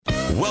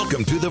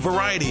Welcome to the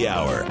Variety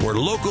Hour, where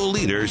local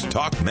leaders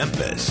talk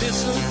Memphis.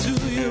 Listen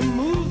to you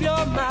move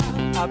your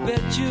mouth. I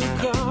bet you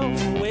come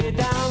from way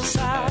down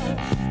south.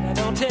 Now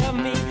don't tell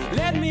me,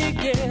 let me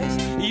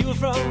guess. You're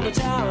from the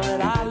town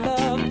that I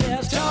love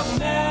best. Talk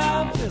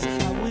Memphis,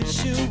 I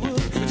wish you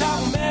would.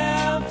 Talk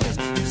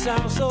Memphis, you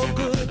sound so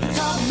good.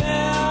 Talk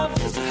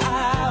Memphis,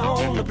 high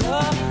on the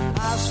bluff.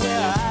 I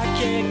swear I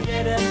can't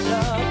get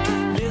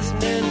enough.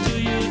 Listening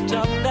to you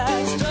talk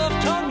that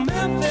stuff. Talk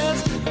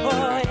Memphis,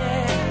 oh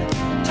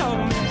yeah. Talk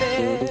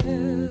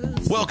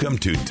Memphis. Welcome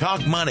to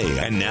Talk Money.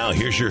 And now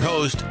here's your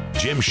host,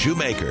 Jim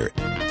Shoemaker.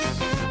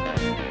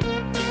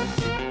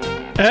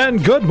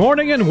 And good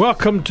morning and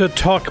welcome to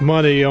Talk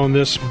Money on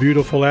this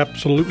beautiful,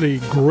 absolutely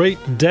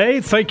great day.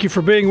 Thank you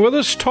for being with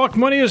us. Talk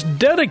Money is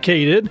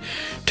dedicated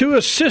to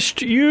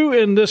assist you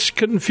in this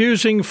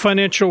confusing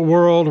financial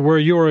world where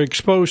you are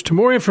exposed to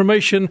more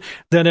information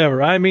than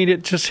ever. I mean,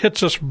 it just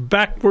hits us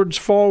backwards,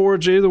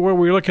 forwards, either way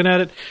we're looking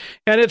at it.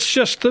 And it's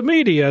just the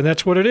media, and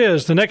that's what it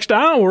is. The next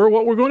hour,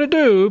 what we're going to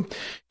do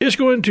is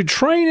going to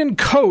train and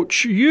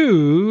coach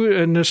you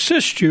and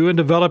assist you in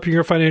developing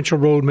your financial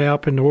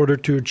roadmap in order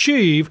to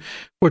achieve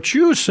what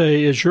you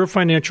say is your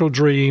financial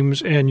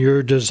dreams and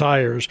your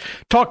desires.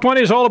 Talk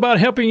Money is all about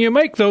helping you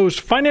make those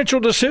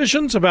financial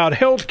decisions about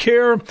health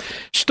care,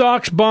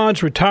 stocks,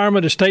 bonds,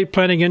 retirement, estate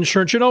planning,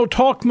 insurance. You know,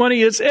 Talk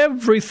Money is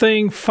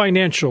everything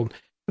financial.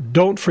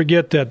 Don't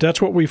forget that.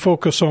 That's what we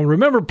focus on.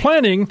 Remember,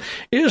 planning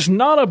is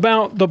not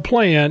about the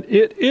plan.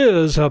 It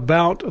is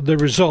about the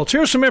results.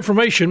 Here's some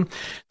information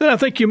that I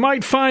think you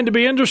might find to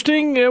be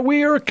interesting.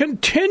 We are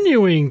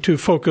continuing to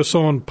focus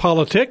on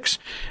politics.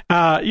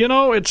 I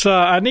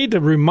need to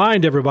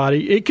remind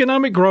everybody,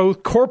 economic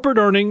growth, corporate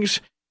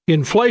earnings,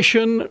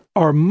 inflation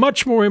are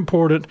much more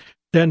important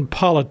than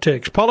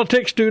politics.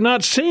 Politics do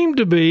not seem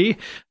to be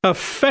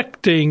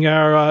affecting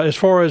as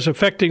far as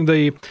affecting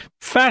the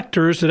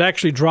factors that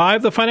actually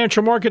drive the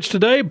financial markets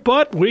today,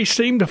 but we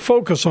seem to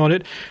focus on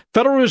it.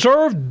 Federal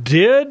Reserve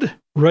did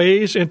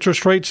raise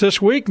interest rates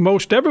this week.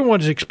 Most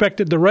everyone's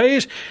expected to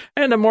raise,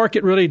 and the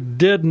market really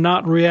did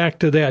not react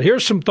to that.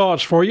 Here's some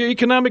thoughts for you.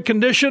 Economic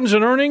conditions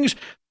and earnings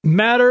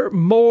matter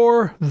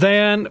more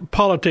than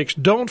politics.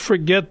 Don't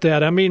forget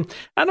that. I mean,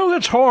 I know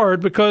that's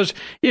hard because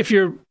if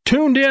you're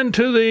tuned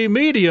into the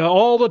media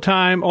all the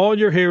time, all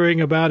you're hearing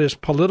about is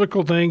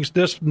political things,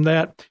 this and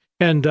that.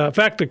 And in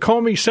fact, the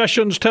Comey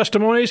Sessions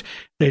testimonies,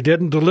 they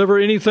didn't deliver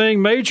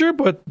anything major,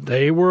 but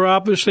they were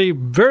obviously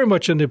very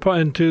much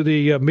into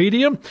the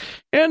media.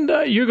 And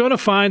you're going to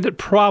find that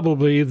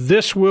probably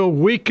this will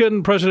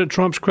weaken President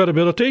Trump's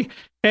credibility,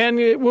 and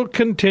it will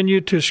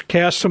continue to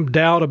cast some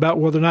doubt about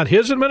whether or not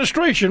his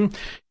administration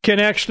can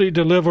actually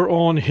deliver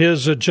on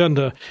his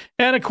agenda.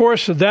 And, of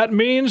course, that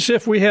means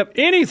if we have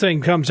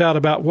anything comes out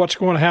about what's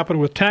going to happen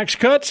with tax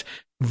cuts,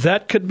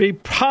 that could be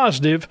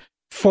positive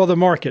for the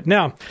market.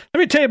 Now, let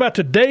me tell you about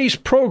today's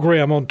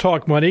program on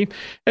Talk Money.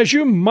 As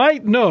you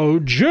might know,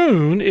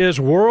 June is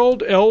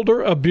World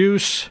Elder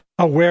Abuse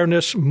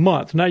Awareness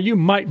Month. Now, you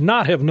might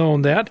not have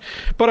known that,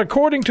 but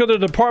according to the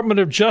Department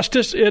of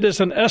Justice, it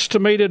is an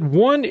estimated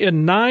 1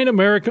 in 9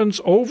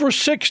 Americans over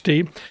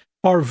 60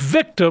 are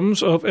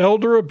victims of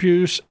elder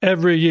abuse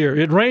every year.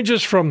 It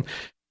ranges from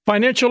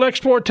financial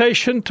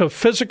exploitation to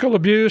physical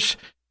abuse.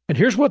 And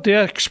here's what the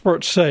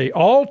experts say.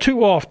 All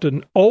too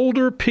often,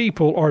 older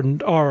people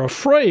are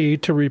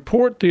afraid to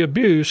report the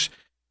abuse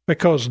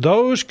because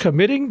those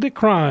committing the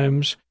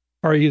crimes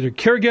are either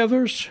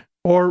caregivers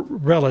or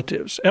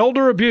relatives.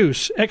 Elder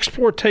abuse,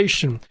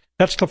 exploitation.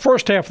 That's the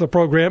first half of the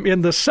program.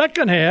 In the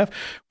second half,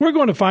 we're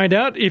going to find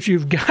out if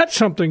you've got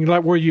something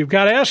like where you've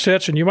got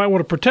assets and you might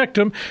want to protect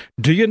them.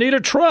 Do you need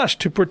a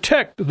trust to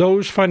protect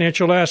those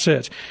financial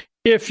assets?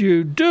 If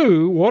you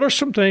do, what are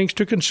some things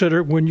to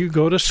consider when you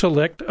go to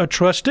select a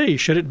trustee?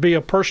 Should it be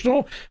a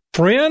personal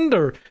friend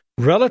or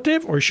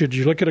relative, or should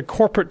you look at a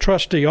corporate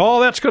trustee? All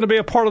that's going to be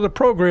a part of the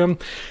program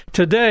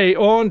today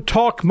on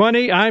Talk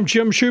Money. I'm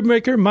Jim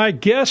Shoemaker. My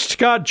guest,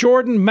 Scott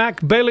Jordan,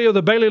 Mac Bailey of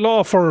the Bailey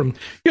Law Firm.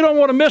 You don't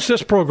want to miss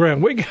this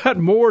program. We got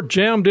more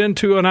jammed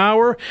into an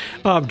hour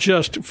of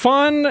just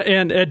fun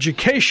and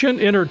education,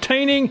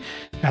 entertaining,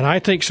 and I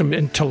think some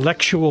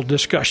intellectual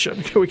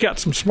discussion. We got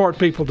some smart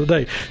people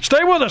today.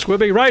 Stay with us. We'll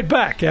be right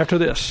back after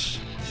this.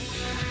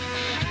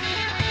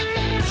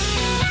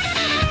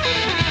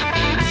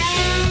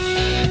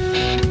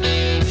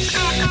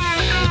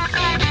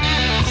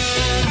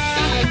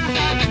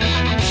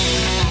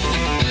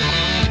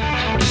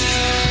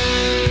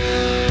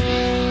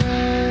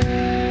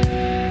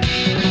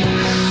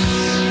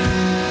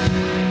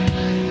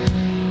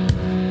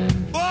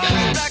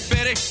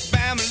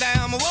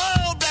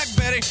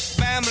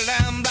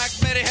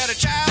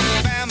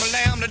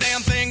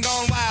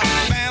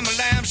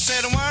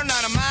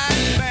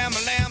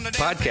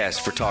 Podcasts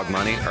for Talk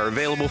Money are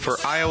available for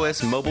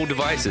iOS mobile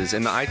devices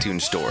in the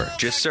iTunes Store.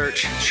 Just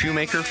search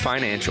Shoemaker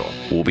Financial.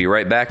 We'll be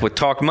right back with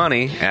Talk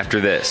Money after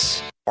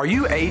this. Are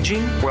you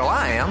aging? Well,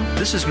 I am.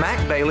 This is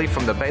Mac Bailey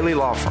from the Bailey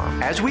Law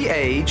Firm. As we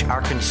age,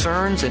 our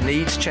concerns and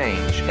needs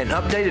change. An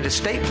updated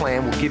estate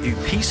plan will give you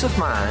peace of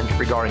mind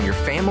regarding your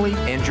family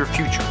and your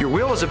future. Your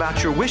will is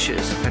about your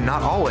wishes and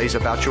not always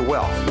about your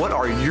wealth. What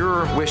are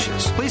your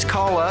wishes? Please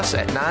call us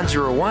at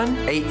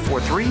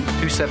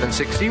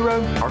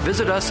 901-843-2760 or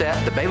visit us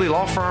at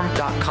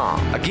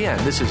thebaileylawfirm.com. Again,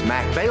 this is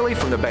Mac Bailey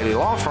from the Bailey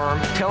Law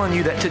Firm telling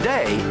you that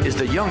today is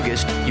the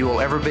youngest you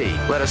will ever be.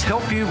 Let us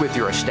help you with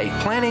your estate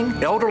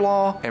planning, elder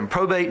law, and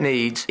probate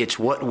needs. It's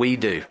what we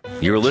do.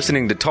 You're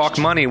listening to Talk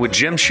Money with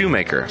Jim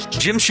Shoemaker.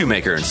 Jim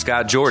Shoemaker and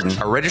Scott Jordan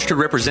are registered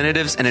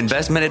representatives and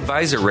investment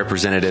advisor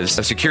representatives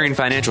of Securing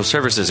Financial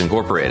Services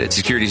Incorporated,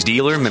 securities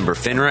dealer, member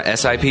FINRA,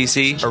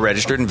 SIPC, a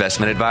registered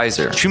investment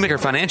advisor. Shoemaker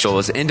Financial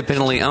is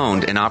independently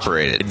owned and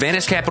operated.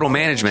 Advantage Capital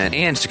Management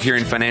and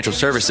Securing Financial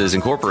Services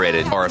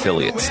Incorporated are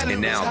affiliates.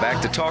 And now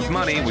back to Talk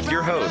Money with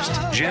your host,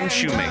 Jim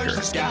Shoemaker.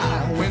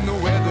 When the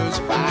weather's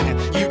fine,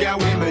 you got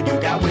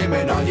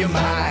women on your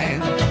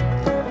mind.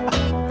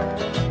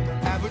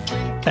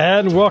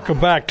 And welcome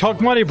back. Talk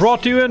Money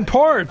brought to you in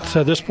part,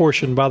 this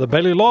portion, by the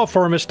Bailey Law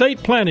Firm, estate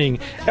planning,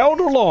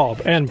 elder law,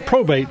 and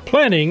probate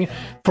planning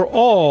for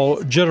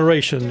all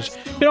generations.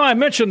 You know, I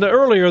mentioned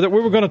earlier that we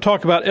were going to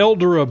talk about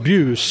elder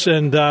abuse,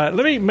 and let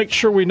me make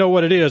sure we know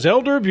what it is.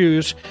 Elder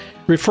abuse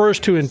refers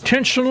to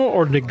intentional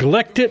or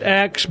neglected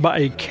acts by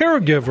a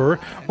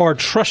caregiver or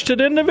trusted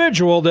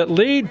individual that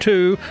lead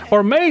to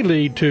or may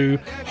lead to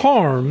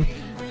harm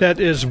that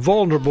is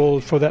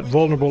vulnerable for that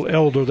vulnerable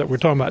elder that we're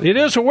talking about. It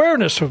is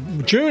awareness.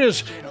 June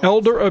is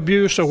Elder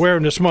Abuse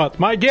Awareness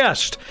Month. My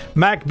guest,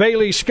 Mac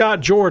Bailey,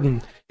 Scott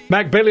Jordan.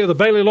 Mac Bailey of the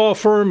Bailey Law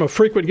Firm, a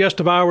frequent guest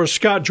of ours.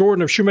 Scott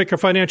Jordan of Shoemaker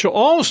Financial,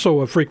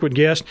 also a frequent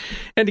guest.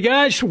 And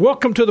guys,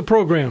 welcome to the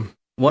program.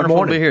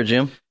 Wonderful to be here,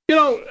 Jim. You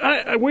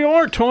know, we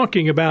are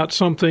talking about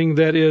something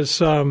that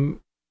is,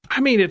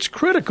 it's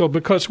critical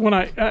because when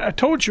I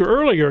told you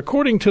earlier,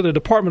 according to the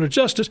Department of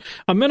Justice,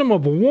 a minimum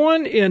of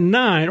 1 in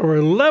 9 or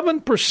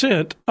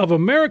 11% of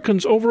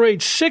Americans over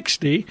age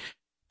 60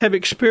 have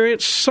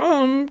experienced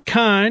some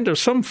kind or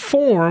some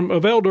form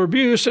of elder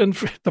abuse. And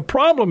the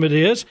problem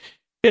it's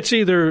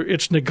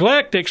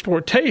neglect,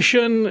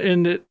 exploitation,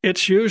 and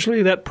it's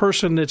usually that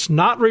person that's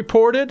not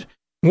reported.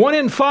 1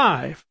 in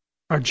 5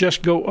 or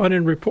just go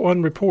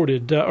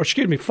unreported, five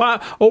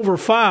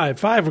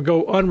will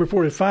go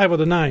unreported, 5 of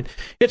the 9.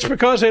 It's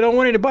because they don't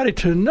want anybody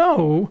to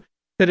know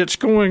that it's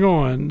going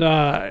on.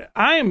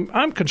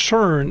 I'm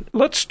concerned.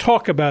 Let's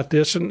talk about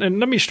this, and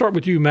let me start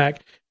with you,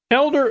 Mac.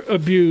 Elder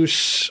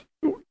abuse,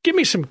 give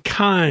me some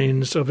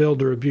kinds of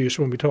elder abuse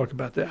when we talk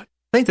about that.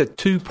 I think the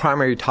two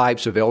primary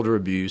types of elder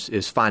abuse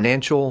is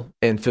financial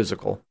and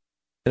physical.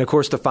 And of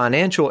course, the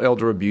financial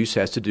elder abuse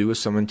has to do with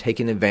someone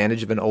taking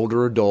advantage of an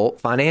older adult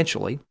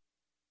financially.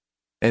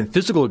 And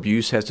physical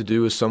abuse has to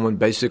do with someone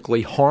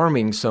basically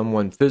harming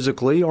someone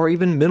physically or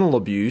even mental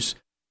abuse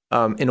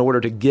in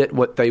order to get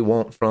what they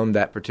want from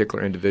that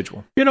particular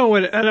individual. You know,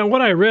 what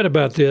I read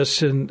about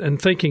this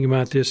and thinking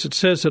about this, it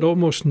says that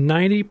almost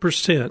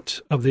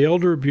 90% of the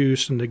elder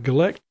abuse and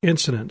neglect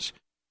incidents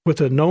with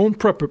a known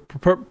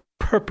perpetrator.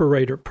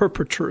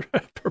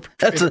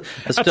 That's a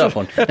tough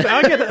one.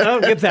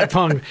 I'll get that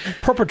tongue.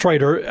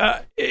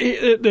 Perpetrator.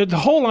 The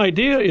whole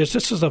idea is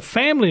this is a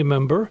family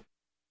member.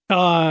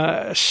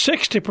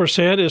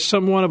 60% is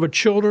someone of a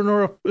children,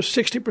 or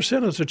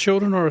 60% is a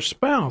children or a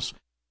spouse.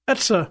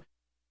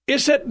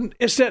 Is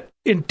that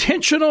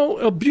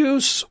intentional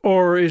abuse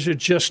or is it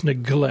just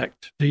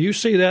neglect? Do you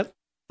see that?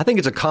 I think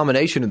it's a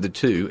combination of the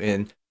two.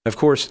 And of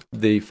course,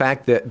 the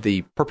fact that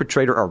the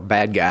perpetrator or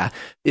bad guy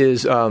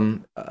is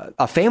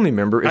a family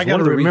member is I got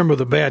to remember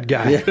the bad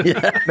guy.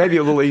 Yeah. Maybe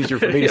a little easier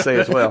for me to say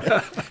as well.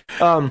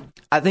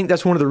 I think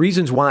that's one of the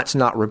reasons why it's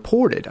not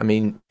reported. I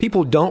mean,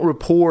 people don't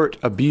report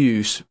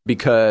abuse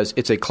because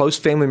it's a close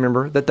family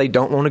member that they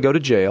don't want to go to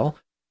jail,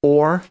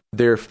 or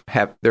they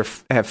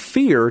have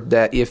feared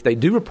that if they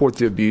do report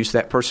the abuse,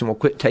 that person will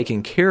quit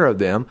taking care of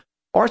them.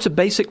 Or it's a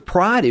basic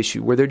pride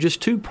issue where they're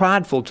just too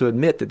prideful to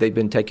admit that they've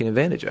been taken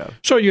advantage of.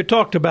 So you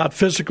talked about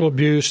physical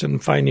abuse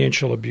and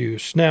financial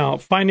abuse. Now,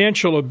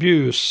 financial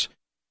abuse,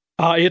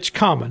 it's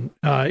common.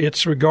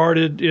 It's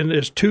regarded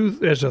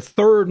as a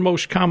third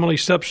most commonly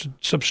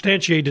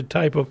substantiated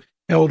type of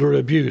elder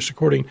abuse,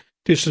 according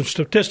to some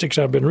statistics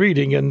I've been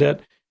reading. And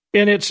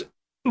it's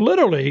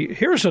literally,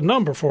 here's a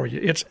number for you.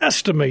 It's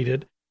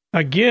estimated,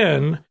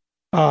 again,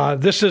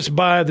 this is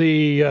by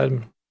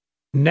the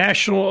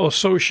National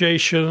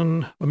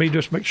Association, let me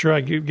just make sure I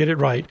get it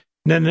right,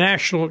 the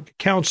National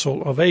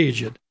Council of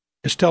Aged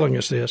is telling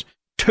us this,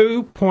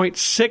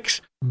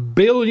 $2.6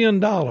 billion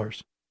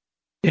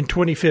in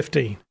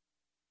 2015.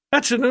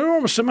 That's an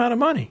enormous amount of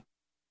money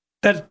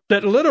that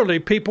literally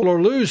people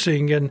are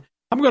losing. And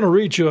I'm going to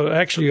read you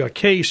a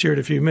case here in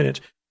a few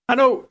minutes. I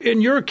know in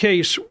your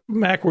case,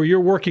 Mac, where you're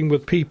working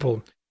with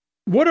people,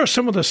 what are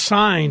some of the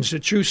signs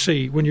that you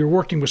see when you're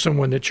working with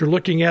someone that you're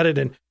looking at it?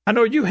 And I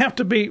know you have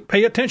to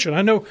pay attention.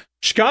 I know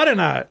Scott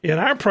and I, in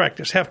our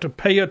practice, have to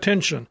pay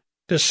attention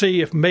to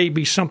see if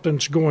maybe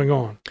something's going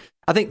on.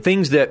 I think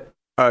things that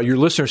your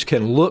listeners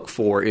can look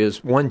for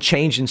is one,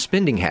 change in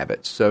spending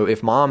habits. So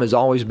if mom has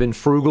always been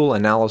frugal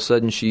and now all of a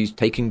sudden she's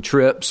taking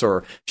trips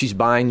or she's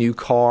buying new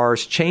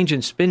cars, change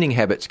in spending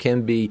habits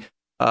can be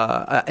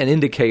an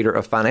indicator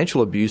of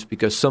financial abuse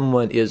because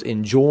someone is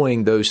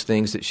enjoying those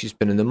things that she's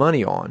spending the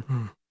money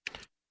on.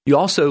 You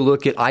also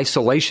look at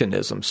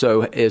isolationism.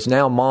 So is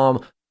now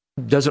mom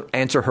doesn't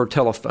answer her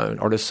telephone,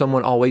 or does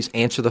someone always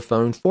answer the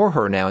phone for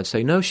her now and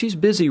say, no, she's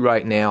busy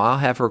right now, I'll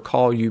have her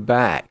call you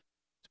back?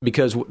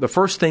 Because the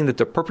first thing that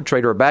the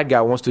perpetrator or bad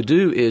guy wants to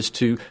do is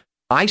to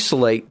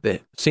isolate the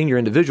senior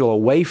individual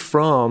away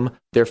from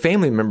their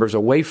family members,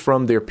 away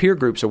from their peer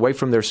groups, away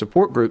from their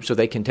support groups so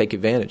they can take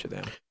advantage of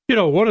them. You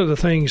know, one of the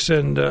things,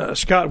 and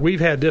Scott,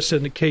 we've had this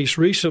in the case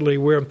recently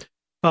where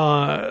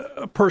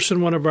a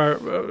person, one of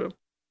our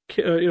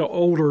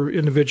older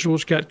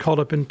individuals got caught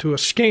up into a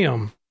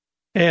scam.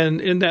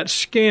 And in that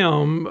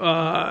scam,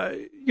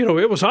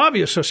 it was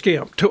obvious a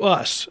scam to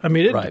us. I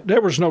mean,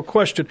 there was no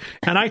question.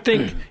 And I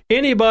think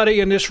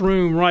anybody in this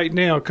room right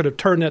now could have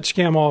turned that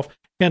scam off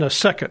in a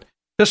second.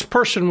 This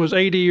person was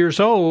 80 years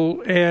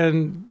old,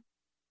 and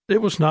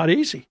it was not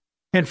easy.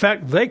 In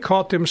fact, they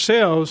caught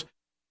themselves.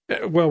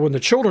 Well, when the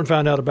children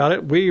found out about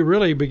it, we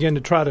really began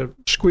to try to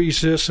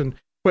squeeze this.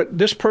 But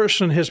this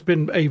person has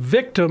been a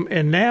victim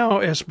and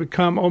now has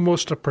become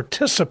almost a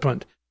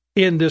participant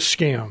in this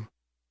scam.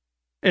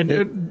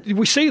 And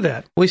we see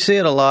that. We see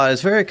it a lot.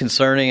 It's very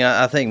concerning.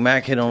 I think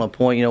Mac hit on a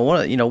point.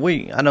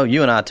 I know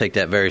you and I take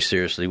that very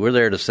seriously. We're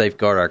there to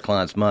safeguard our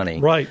clients' money.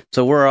 Right.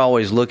 So we're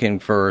always looking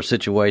for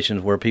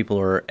situations where people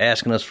are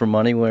asking us for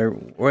money where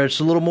it's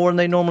a little more than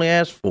they normally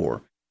ask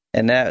for.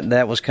 And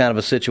that was kind of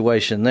a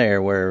situation there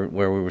where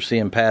we were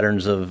seeing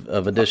patterns of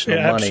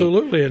additional money.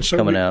 Absolutely. And so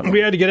coming out. We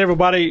had to get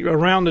everybody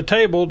around the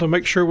table to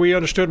make sure we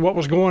understood what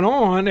was going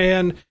on.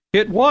 And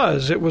it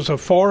was a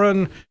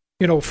foreign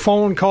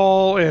phone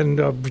call, and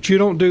but you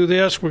don't do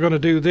this, we're going to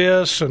do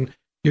this, and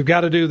you've got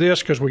to do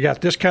this because we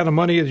got this kind of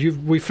money.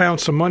 We found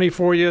some money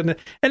for you, and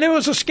it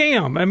was a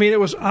scam. I mean, it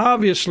was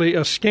obviously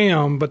a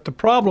scam, but the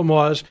problem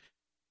was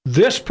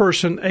this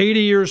person, 80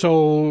 years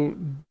old,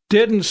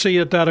 didn't see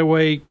it that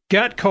way,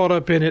 got caught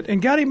up in it,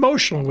 and got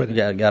emotional with it.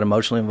 Yeah, got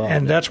emotionally involved.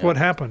 And that's what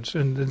happens,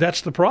 and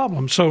that's the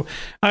problem. So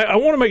I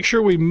want to make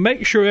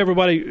sure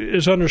everybody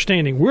is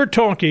understanding. We're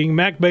talking,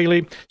 Mac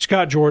Bailey,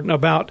 Scott Jordan,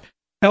 about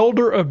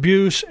elder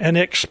abuse and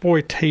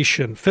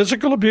exploitation.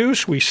 Physical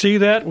abuse, we see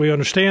that, we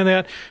understand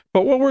that,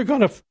 but what we're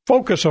going to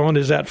focus on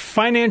is that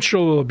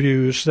financial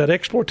abuse, that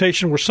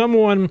exploitation where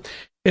someone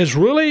is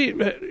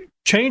really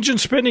changing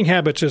spending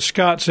habits, as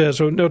Scott says,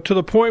 to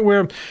the point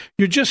where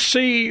you just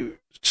see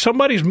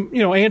somebody's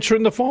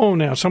answering the phone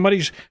now,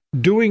 somebody's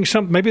doing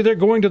something, maybe they're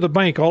going to the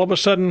bank, all of a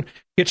sudden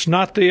it's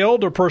not the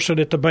elder person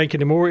at the bank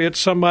anymore,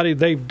 it's somebody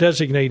they've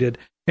designated,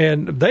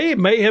 and they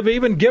may have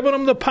even given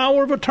them the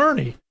power of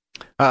attorney.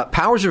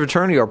 Powers of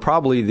attorney are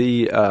probably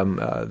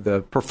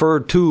the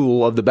preferred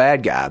tool of the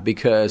bad guy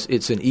because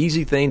it's an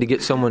easy thing to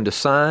get someone to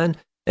sign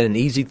and an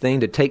easy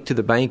thing to take to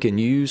the bank and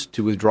use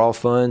to withdraw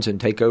funds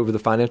and take over the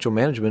financial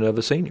management of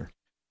a senior.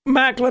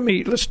 Mac,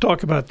 let's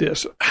talk about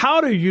this. How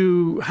do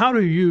you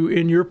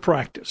in your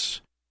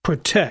practice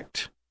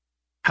protect?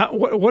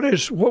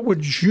 What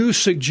would you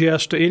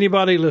suggest to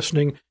anybody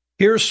listening?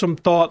 Here's some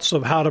thoughts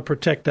of how to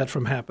protect that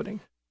from happening.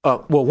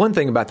 Well, one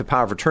thing about the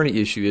power of attorney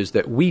issue is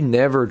that we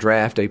never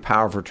draft a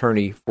power of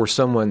attorney for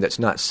someone that's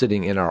not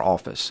sitting in our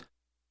office.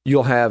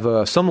 You'll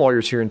have some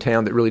lawyers here in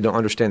town that really don't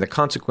understand the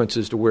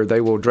consequences to where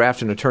they will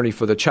draft an attorney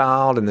for the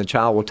child and the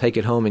child will take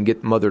it home and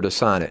get mother to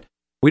sign it.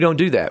 We don't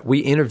do that. We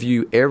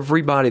interview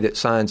everybody that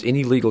signs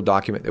any legal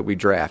document that we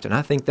draft, and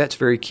I think that's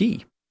very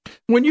key.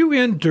 When you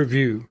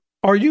interview,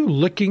 what are you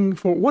looking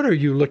for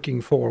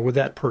with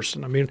that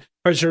person? I mean,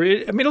 let's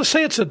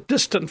say it's a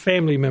distant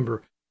family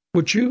member.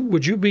 Would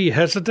you be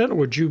hesitant?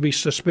 Would you be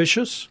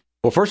suspicious?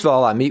 Well, first of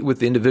all, I meet with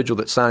the individual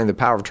that's signing the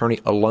power of attorney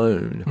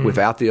alone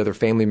without the other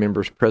family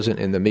members present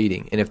in the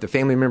meeting. And if the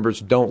family members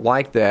don't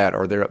like that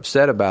or they're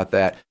upset about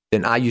that,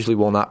 then I usually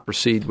will not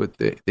proceed with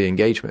the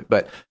engagement.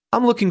 But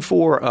I'm looking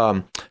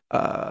for,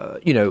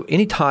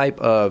 any type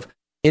of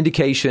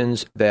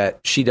indications that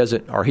she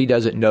doesn't or he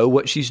doesn't know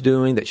what she's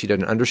doing, that she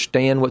doesn't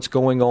understand what's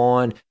going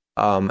on,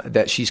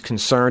 that she's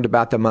concerned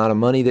about the amount of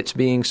money that's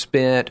being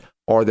spent,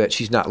 or that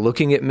she's not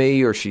looking at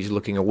me, or she's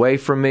looking away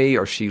from me,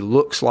 or she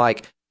looks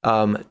like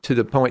to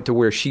the point to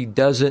where she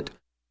doesn't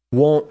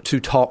want to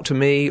talk to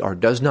me or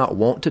does not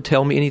want to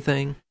tell me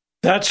anything.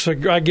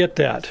 I get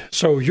that.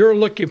 So you're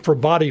looking for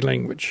body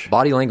language.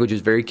 Body language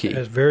is very key.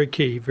 That's very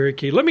key, very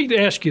key. Let me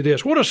ask you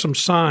this. What are some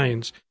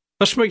signs?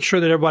 Let's make sure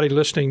that everybody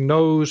listening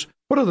knows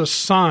what are the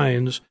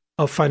signs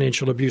of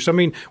financial abuse. I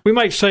mean, we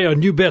might say a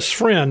new best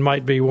friend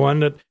might be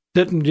one that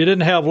you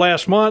didn't have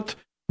last month.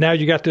 Now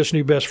you got this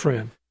new best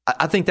friend.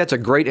 I think that's a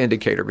great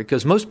indicator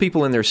because most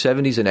people in their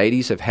 70s and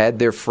 80s have had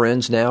their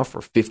friends now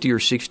for 50 or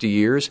 60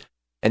 years,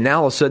 and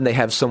now all of a sudden they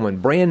have someone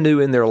brand new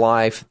in their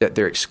life that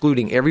they're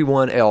excluding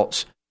everyone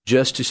else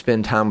just to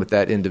spend time with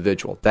that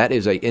individual. That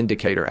is an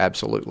indicator,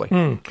 absolutely.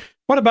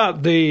 What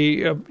about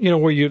the,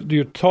 where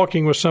you're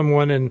talking with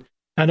someone and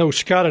I know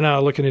Scott and I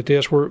are looking at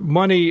this, where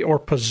money or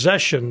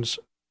possessions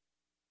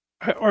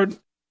are,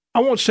 I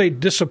won't say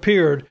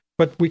disappeared,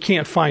 but we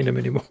can't find them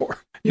anymore.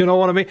 You know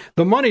what I mean?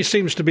 The money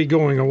seems to be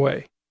going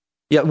away.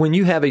 Yeah, when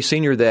you have a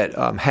senior that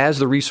has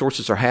the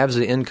resources or has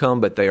the income,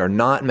 but they are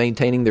not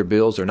maintaining their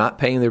bills, they're not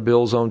paying their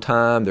bills on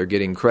time, they're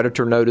getting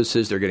creditor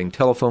notices, they're getting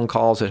telephone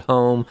calls at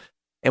home,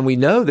 and we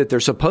know that they're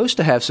supposed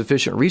to have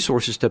sufficient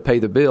resources to pay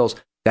the bills,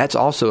 that's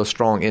also a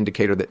strong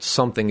indicator that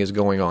something is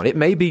going on. It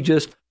may be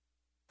just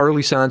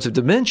early signs of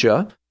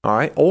dementia, all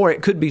right, or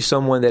it could be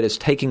someone that is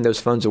taking those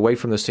funds away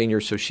from the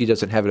senior so she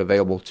doesn't have it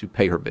available to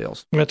pay her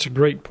bills. That's a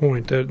great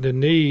point, the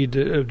need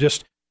of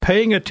just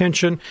paying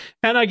attention.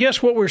 And I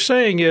guess what we're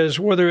saying is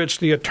whether it's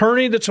the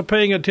attorney that's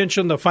paying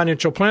attention, the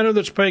financial planner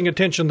that's paying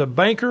attention, the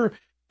banker,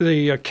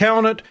 the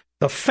accountant,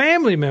 the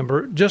family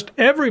member, just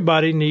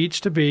everybody needs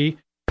to be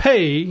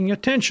paying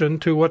attention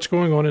to what's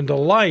going on in the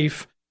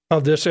life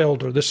of this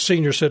elder, this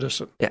senior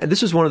citizen. Yeah, and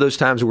this is one of those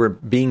times where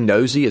being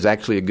nosy is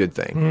actually a good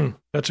thing.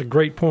 That's a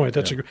great point.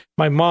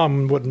 My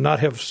mom would not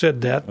have said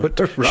that, but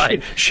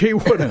right. she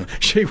would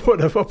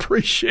have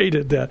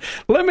appreciated that.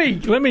 Let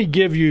me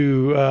give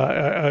you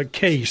a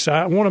case.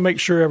 I want to make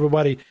sure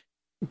everybody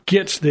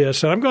gets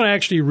this, and I'm going to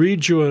actually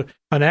read you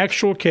an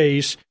actual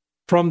case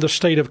from the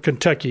state of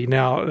Kentucky.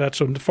 Now, that's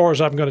as far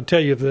as I'm going to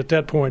tell you at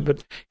that point.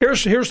 But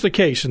here's the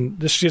case, and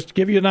this just to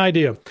give you an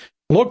idea.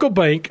 Local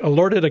bank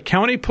alerted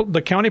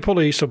the county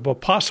police of a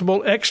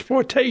possible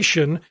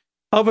exploitation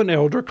of an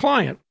elder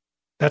client.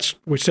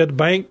 We said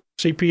bank,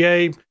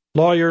 CPA,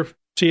 lawyer,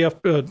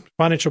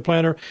 financial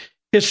planner.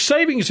 His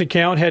savings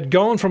account had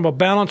gone from a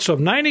balance of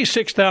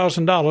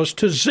 $96,000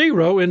 to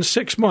zero in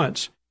 6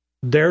 months.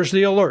 There's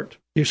the alert.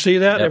 You see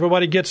that? Yep.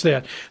 Everybody gets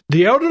that.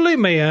 The elderly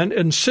man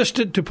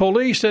insisted to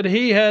police that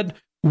he had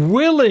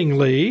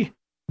willingly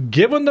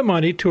given the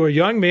money to a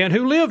young man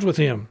who lived with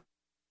him.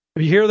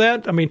 You hear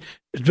that? I mean,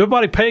 is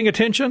everybody paying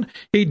attention?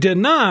 He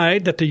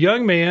denied that the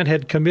young man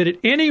had committed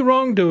any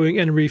wrongdoing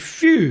and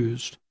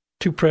refused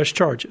to press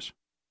charges.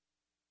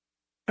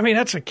 I mean,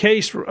 that's a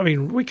case. I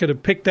mean, we could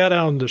have picked that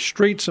out on the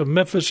streets of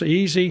Memphis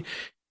easy.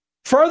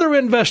 Further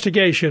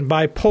investigation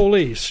by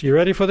police. You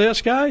ready for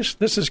this, guys?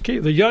 This is key.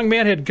 The young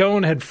man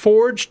had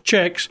forged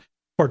checks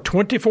for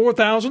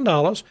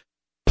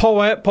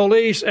 $24,000.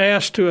 Police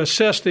asked to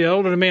assess the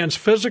elderly man's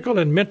physical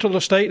and mental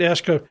estate,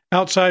 asked an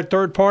outside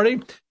third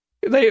party.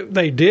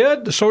 They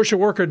did. The social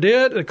worker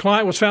did. The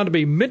client was found to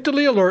be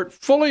mentally alert,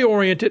 fully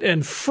oriented,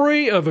 and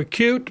free of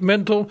acute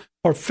mental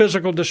or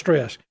physical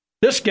distress.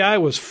 This guy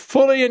was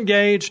fully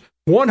engaged,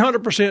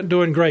 100%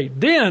 doing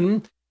great.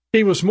 Then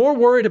he was more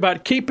worried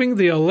about keeping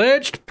the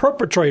alleged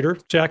perpetrator,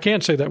 see, I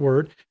can't say that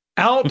word,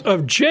 out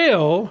of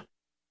jail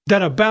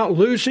than about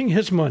losing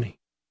his money.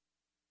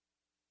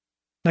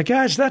 Now,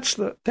 guys, that's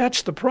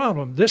the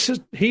problem.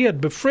 He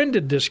had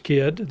befriended this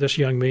kid, this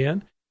young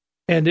man.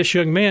 And this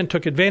young man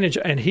took advantage,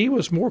 and he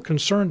was more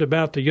concerned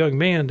about the young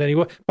man than he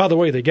was. By the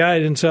way, the guy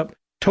ends up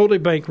totally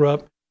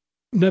bankrupt,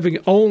 living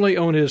only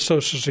on his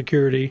Social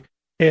Security,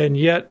 and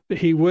yet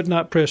he would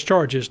not press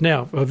charges.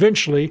 Now,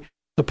 eventually,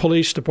 the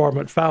police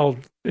department filed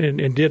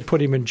and did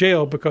put him in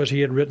jail because he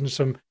had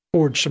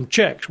forged some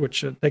checks,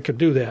 which they could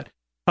do that.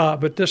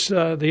 But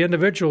the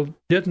individual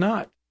did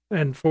not.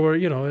 And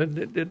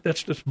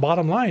that's the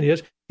bottom line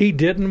is he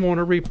didn't want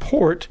to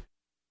report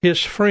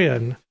his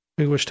friend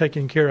who was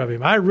taking care of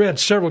him. I read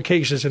several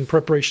cases in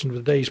preparation for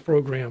today's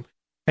program.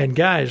 And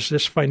guys,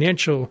 this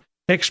financial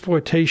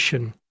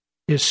exploitation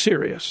is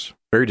serious.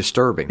 Very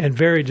disturbing. And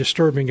very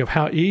disturbing of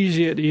how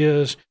easy it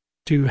is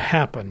to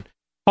happen.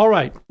 All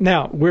right.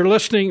 Now, you're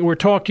listening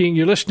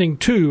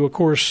to, of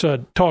course,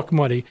 Talk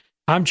Money.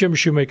 I'm Jim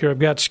Shoemaker. I've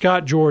got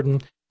Scott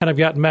Jordan, and I've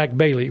got Mac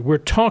Bailey. We're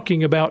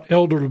talking about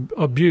elder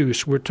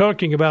abuse. We're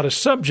talking about a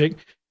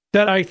subject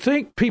that I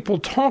think people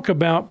talk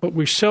about, but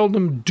we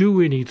seldom do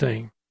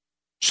anything.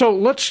 So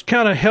let's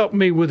kind of help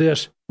me with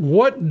this.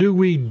 What do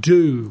we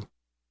do?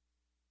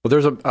 Well,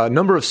 there's a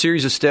number of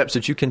series of steps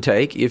that you can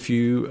take if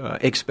you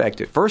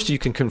expect it. First, you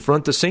can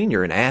confront the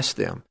senior and ask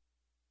them.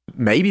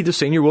 Maybe the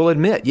senior will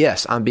admit,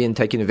 yes, I'm being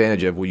taken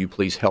advantage of. Will you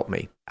please help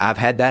me? I've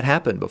had that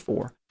happen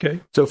before. Okay.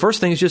 So first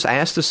thing is just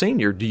ask the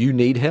senior, do you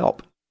need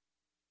help?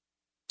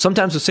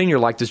 Sometimes the senior,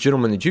 like this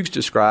gentleman that Jukes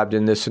described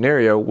in this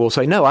scenario, will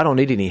say, no, I don't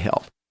need any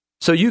help.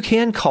 So you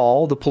can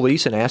call the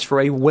police and ask for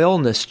a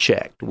wellness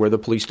check, where the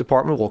police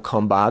department will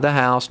come by the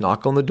house,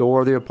 knock on the door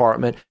of the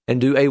apartment, and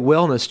do a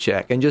wellness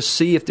check and just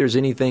see if there's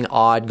anything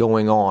odd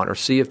going on or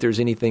see if there's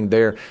anything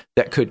there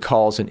that could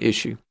cause an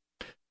issue.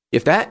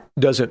 If that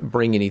doesn't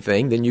bring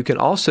anything, then you can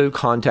also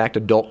contact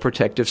Adult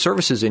Protective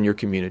Services in your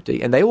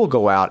community, and they will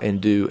go out and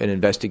do an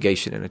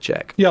investigation and a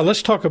check. Yeah,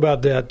 let's talk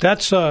about that.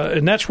 That's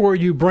where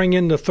you bring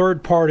in the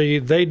third party.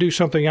 They do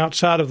something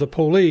outside of the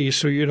police.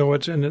 So,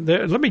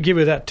 let me give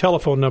you that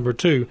telephone number,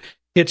 too.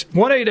 It's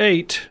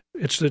 188.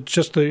 It's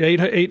just the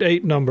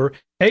 888 number,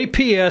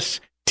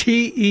 APSTENN,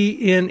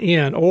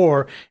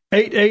 or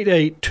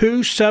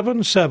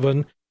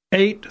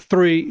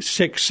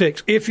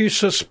 888-277-8366. If you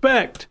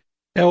suspect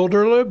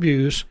elder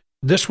abuse,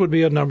 this would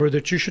be a number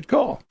that you should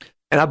call.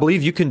 And I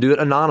believe you can do it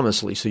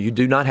anonymously, so you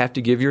do not have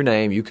to give your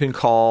name. You can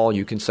call,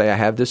 you can say, I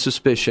have this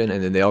suspicion,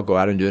 and then they'll go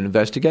out and do an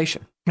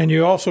investigation. And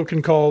you also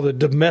can call the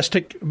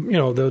domestic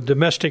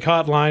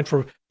hotline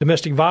for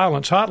domestic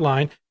violence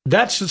hotline.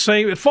 That's the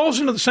same. It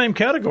falls into the same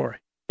category.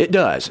 It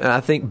does. And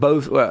I think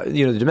both,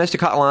 the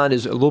domestic hotline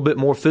is a little bit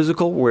more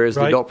physical, whereas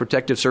the Adult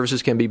Protective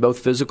Services can be both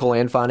physical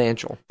and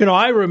financial.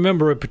 I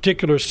remember a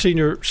particular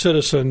senior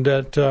citizen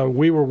that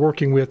we were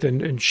working with,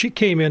 and she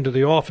came into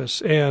the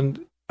office,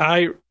 and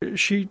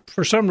she,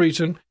 for some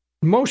reason,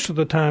 most of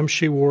the time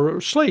she wore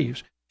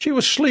sleeves. She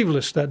was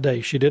sleeveless that day.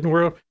 She didn't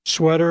wear a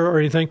sweater or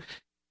anything.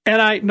 And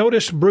I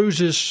noticed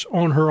bruises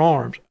on her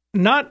arms.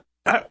 Not,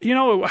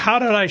 how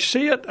did I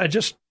see it?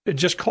 It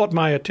just caught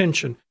my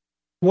attention.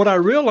 What I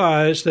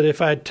realized that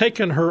if I'd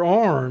taken her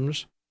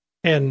arms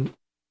and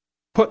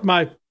put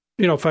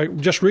if I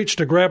just reached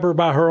to grab her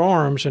by her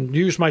arms and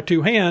used my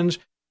two hands,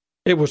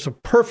 it was the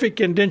perfect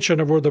indentation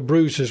of where the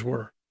bruises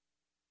were.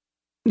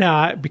 Now,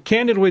 I'll be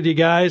candid with you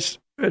guys.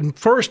 And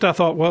first I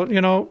thought, well,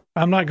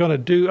 I'm not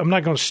going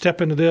to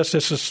step into this.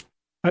 This is,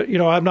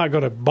 I'm not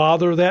going to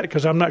bother that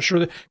because I'm not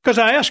sure because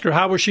I asked her,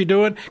 how was she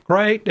doing?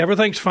 Great.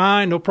 Everything's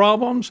fine. No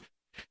problems.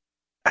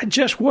 I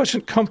just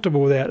wasn't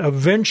comfortable with that.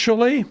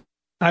 Eventually,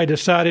 I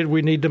decided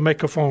we need to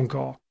make a phone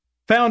call.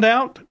 Found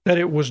out that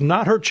it was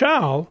not her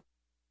child.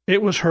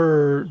 It was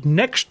her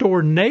next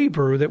door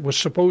neighbor that was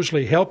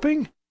supposedly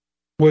helping,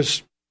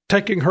 was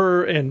taking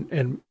her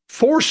and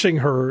forcing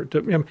her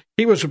to,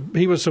 he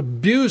was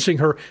abusing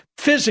her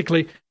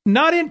physically,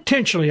 not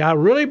intentionally. I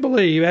really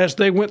believe as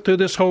they went through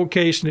this whole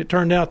case, and it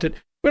turned out that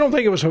we don't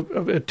think it was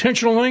an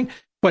intentional thing,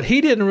 but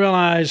he didn't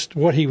realize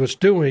what he was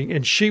doing,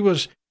 and she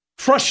was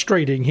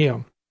frustrating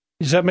him.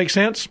 Does that make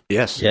sense?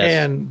 Yes.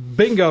 And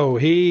bingo,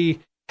 he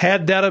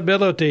had that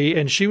ability,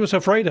 and she was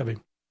afraid of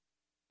him.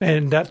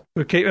 And that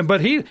became,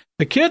 but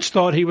the kids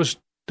thought he was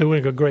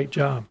doing a great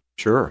job.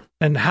 Sure.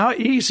 And how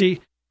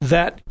easy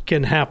that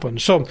can happen.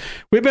 So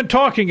we've been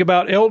talking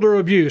about elder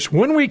abuse.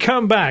 When we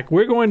come back,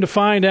 we're going to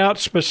find out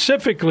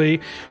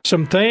specifically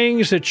some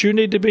things that you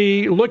need to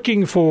be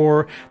looking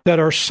for that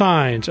are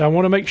signs. I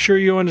want to make sure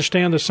you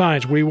understand the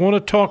signs. We want to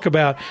talk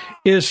about,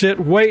 is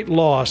it weight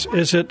loss?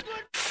 Is it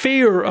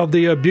fear of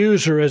the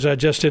abuser, as I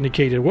just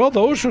indicated? Well,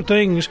 those are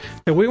things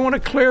that we want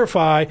to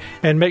clarify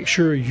and make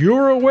sure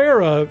you're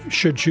aware of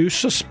should you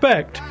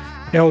suspect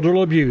elder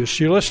abuse.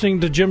 You're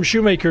listening to Jim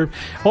Shoemaker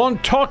on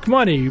Talk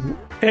Money.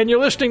 And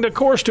you're listening, of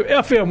course, to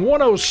FM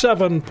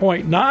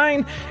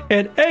 107.9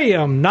 and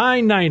AM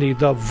 990,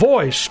 the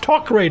Voice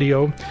Talk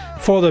Radio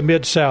for the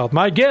Mid-South.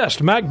 My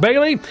guest, Mac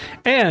Bailey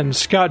and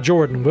Scott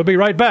Jordan. We'll be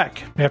right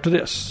back after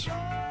this.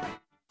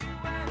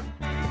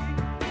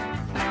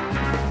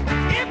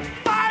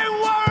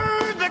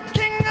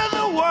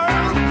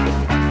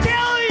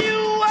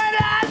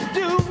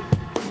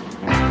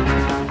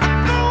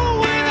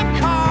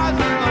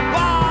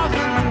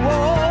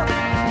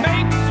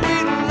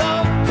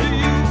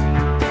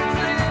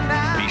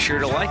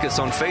 Us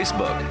on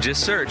Facebook.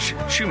 Just search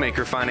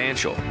Shoemaker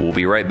Financial. We'll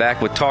be right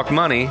back with Talk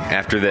Money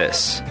after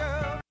this.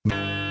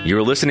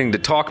 You're listening to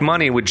Talk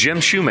Money with Jim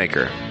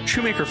Shoemaker.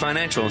 Shoemaker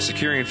Financial and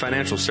Securian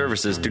Financial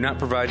Services do not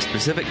provide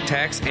specific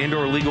tax and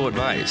or legal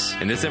advice,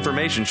 and this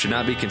information should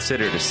not be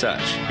considered as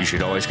such. You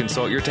should always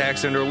consult your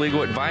tax and or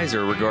legal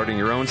advisor regarding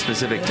your own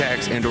specific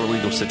tax and or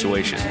legal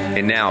situation.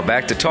 And now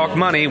back to Talk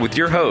Money with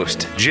your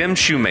host, Jim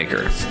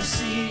Shoemaker.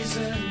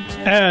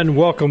 And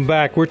welcome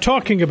back. We're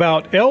talking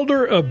about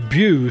elder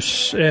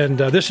abuse, and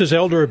this is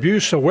Elder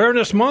Abuse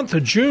Awareness Month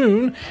of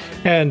June,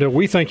 and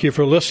we thank you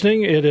for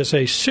listening. It is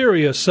a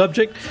serious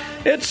subject.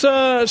 It's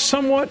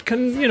somewhat,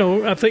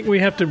 I think we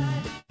have to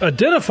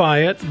identify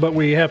it, but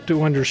we have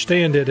to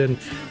understand it, and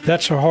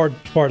that's the hard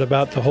part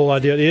about the whole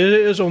idea. It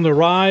is on the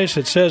rise.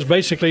 It says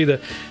basically the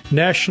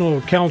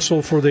National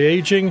Council for the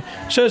Aging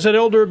says that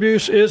elder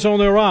abuse is on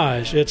the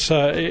rise.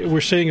 We're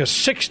seeing a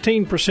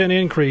 16%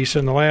 increase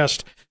in the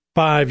last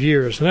 5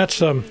 years. And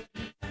that's,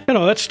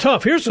 that's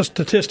tough. Here's a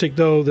statistic,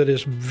 though, that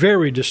is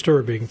very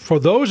disturbing. For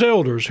those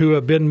elders who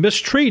have been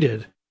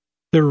mistreated,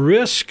 the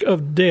risk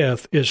of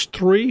death is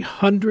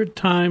 300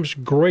 times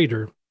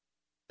greater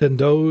than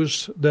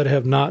those that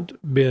have not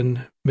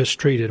been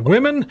mistreated.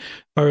 Women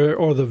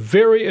or the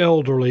very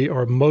elderly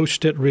are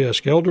most at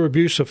risk. Elder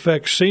abuse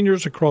affects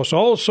seniors across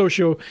all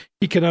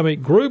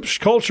socioeconomic groups,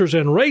 cultures,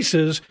 and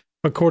races,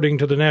 according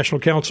to the National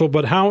Council.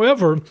 But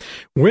however,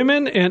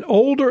 women and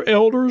older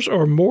elders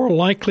are more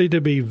likely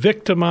to be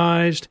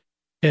victimized,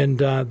 and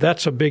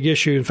that's a big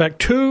issue. In fact,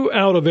 2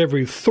 out of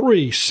every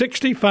 3,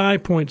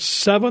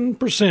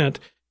 65.7%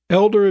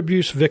 elder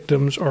abuse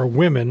victims are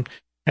women,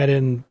 and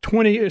in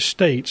 20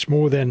 states,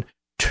 more than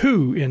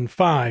 2 in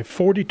 5,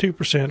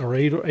 42% are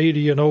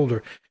 80 and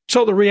older.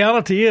 So the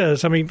reality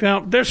is,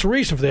 now there's a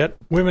reason for that.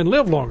 Women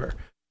live longer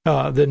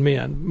than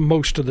men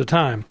most of the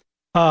time.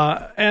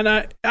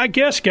 And I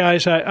guess,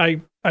 guys,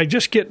 I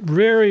just get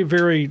very,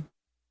 very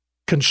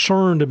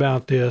concerned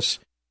about this.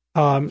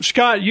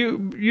 Scott,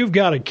 you've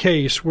got a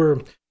case where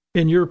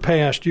in your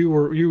past,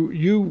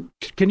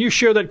 can you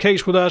share that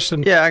case with us?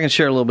 And yeah, I can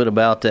share a little bit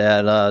about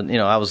that.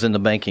 I was in the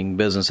banking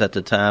business at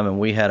the time, and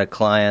we had a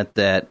client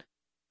that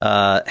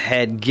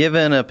had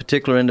given a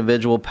particular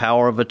individual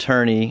power of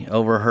attorney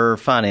over her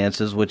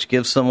finances, which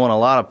gives someone a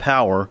lot of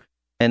power.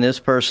 And this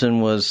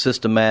person was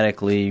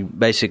systematically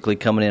basically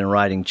coming in and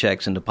writing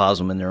checks and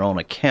depositing them in their own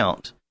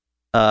account.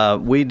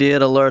 We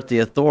did alert the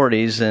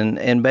authorities,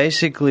 and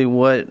basically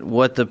when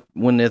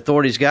the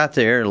authorities got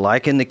there,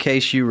 like in the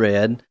case you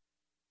read,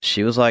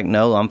 she was like,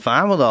 no, I'm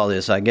fine with all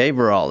this. I gave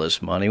her all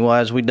this money. Well,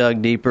 as we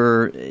dug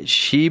deeper,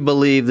 she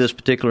believed this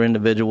particular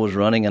individual was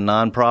running a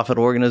nonprofit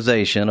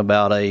organization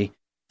about a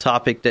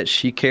topic that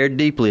she cared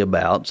deeply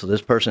about. So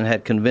this person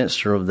had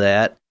convinced her of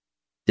that.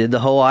 Did the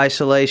whole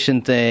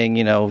isolation thing,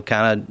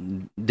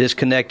 kind of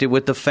disconnected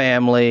with the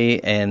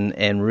family,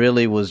 and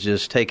really was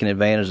just taking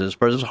advantage of this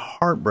person. It was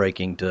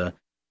heartbreaking to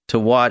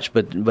watch,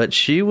 but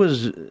she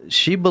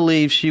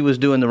believed she was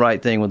doing the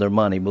right thing with her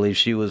money. Believed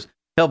she was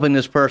helping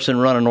this person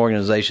run an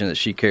organization that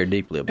she cared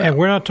deeply about. And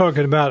we're not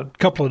talking about a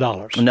couple of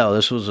dollars. No,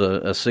 this was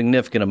a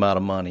significant amount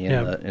of money,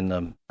 a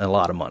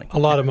lot of money. A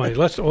lot of money.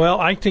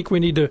 I think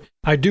we need to.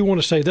 I do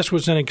want to say this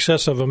was in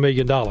excess of $1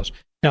 million.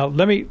 Now,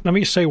 let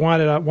me say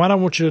why I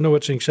want you to know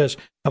it's in excess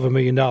of $1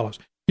 million.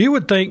 You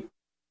would think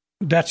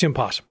that's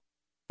impossible.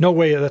 No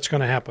way that's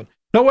going to happen.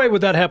 No way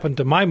would that happen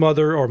to my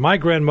mother or my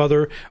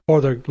grandmother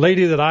or the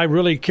lady that I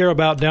really care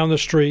about down the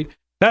street.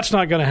 That's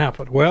not going to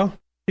happen. Well,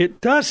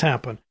 it does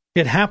happen.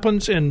 It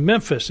happens in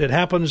Memphis. It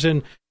happens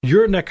in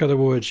your neck of the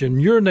woods, in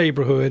your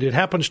neighborhood. It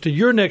happens to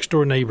your next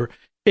door neighbor.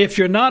 If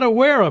you're not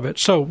aware of it.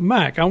 So,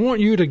 Mac, I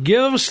want you to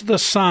give us the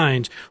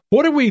signs.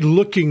 What are we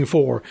looking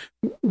for?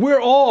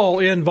 We're all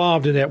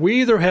involved in that.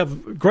 We either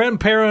have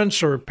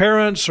grandparents or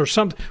parents or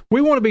something.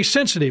 We want to be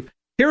sensitive.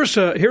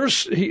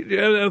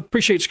 I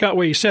appreciate, Scott,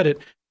 way he said it.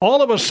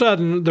 All of a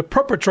sudden, the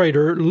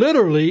perpetrator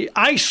literally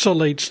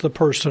isolates the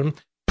person,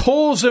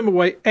 pulls them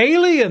away,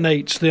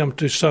 alienates them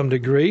to some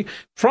degree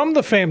from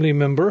the family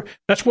member.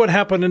 That's what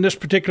happened in this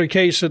particular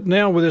case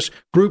now with this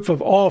group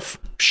of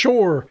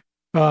offshore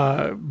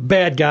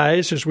bad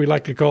guys, as we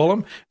like to call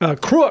them,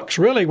 crooks,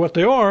 really what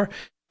they are.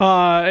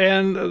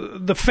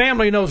 And the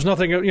family knows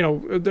nothing.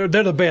 They're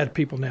the bad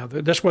people now.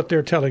 That's what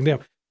they're telling them.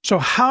 So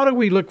how do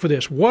we look for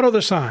this? What are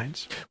the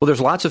signs? Well, there's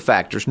lots of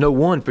factors. No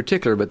one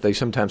particular, but they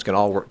sometimes can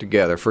all work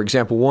together. For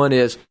example, one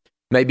is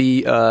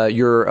maybe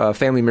your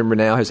family member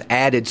now has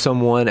added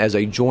someone as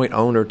a joint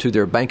owner to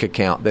their bank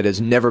account that has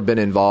never been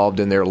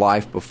involved in their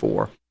life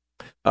before.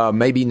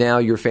 Maybe now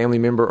your family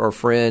member or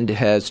friend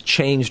has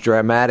changed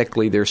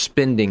dramatically their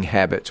spending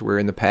habits, where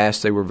in the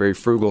past they were very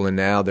frugal and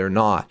now they're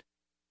not.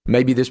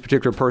 Maybe this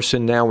particular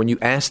person now, when you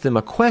ask them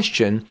a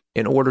question,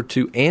 in order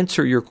to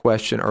answer your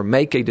question or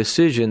make a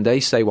decision, they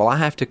say, well, I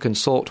have to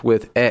consult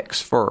with X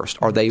first,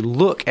 or they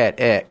look at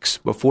X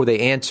before they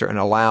answer and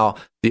allow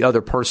the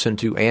other person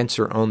to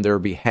answer on their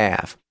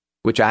behalf,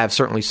 which I have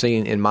certainly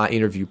seen in my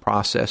interview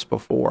process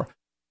before.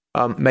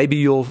 Maybe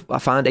you'll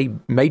find a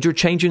major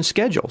change in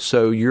schedule.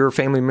 So your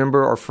family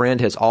member or friend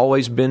has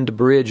always been to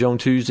bridge on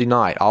Tuesday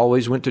night,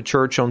 always went to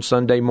church on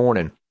Sunday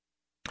morning,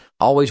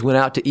 always went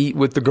out to eat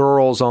with the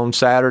girls on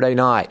Saturday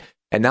night.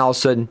 And now all of a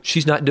sudden,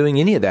 she's not doing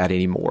any of that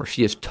anymore.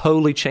 She has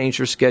totally changed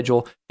her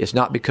schedule. It's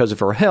not because of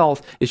her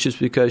health. It's just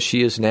because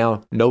she is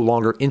now no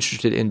longer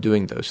interested in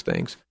doing those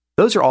things.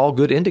 Those are all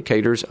good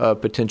indicators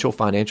of potential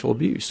financial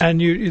abuse.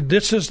 And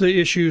this is the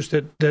issues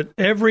that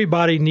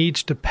everybody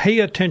needs to pay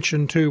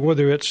attention to,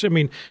 whether it's,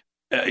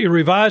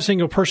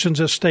 revising a person's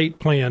estate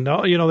plan.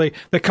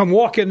 They come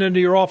walking into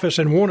your office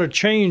and want to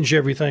change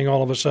everything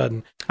all of a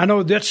sudden. I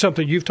know that's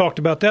something you've talked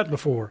about that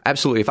before.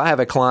 Absolutely. If I have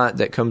a client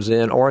that comes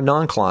in or a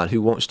non-client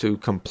who wants to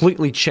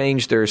completely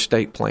change their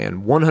estate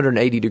plan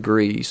 180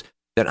 degrees,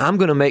 then I'm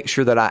going to make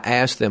sure that I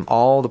ask them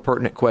all the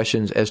pertinent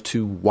questions as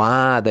to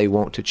why they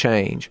want to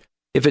change.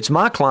 If it's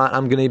my client,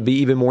 I'm going to be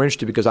even more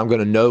interested because I'm going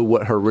to know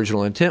what her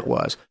original intent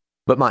was.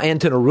 But my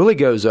antenna really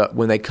goes up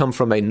when they come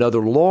from another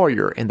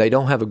lawyer and they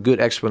don't have a good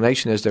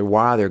explanation as to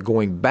why they're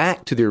going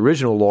back to the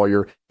original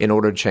lawyer in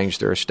order to change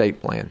their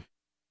estate plan.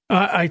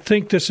 I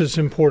think this is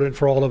important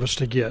for all of us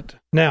to get.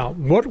 Now,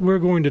 what we're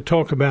going to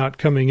talk about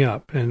coming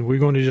up, and we're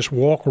going to just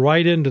walk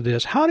right into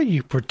this, how do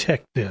you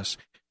protect this?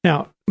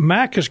 Now,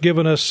 Mac has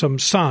given us some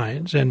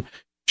signs, and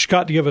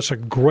Scott gave us a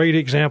great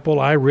example.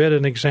 I read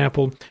an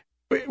example.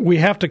 We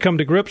have to come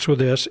to grips with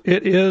this.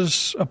 It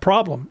is a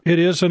problem. It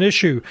is an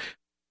issue.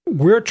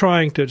 We're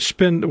trying to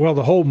spend,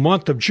 the whole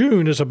month of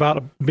June is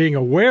about being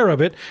aware of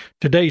it.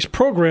 Today's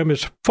program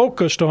is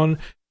focused on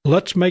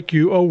let's make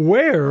you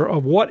aware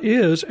of what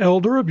is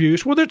elder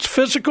abuse. Whether it's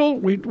physical,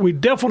 we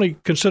definitely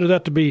consider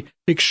that to be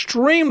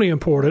extremely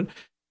important,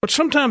 but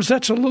sometimes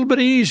that's a little bit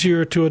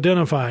easier to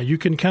identify. You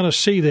can kind of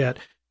see that.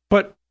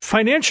 But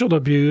financial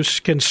abuse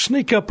can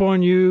sneak up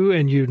on you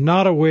and you're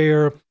not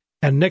aware.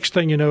 And next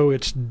thing you know,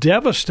 it's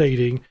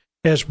devastating,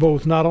 as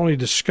both not only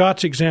the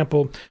Scott's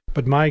example,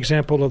 but my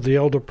example of the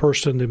elder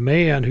person, the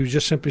man who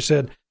just simply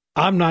said,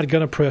 I'm not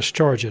going to press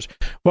charges.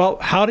 Well,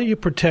 how do you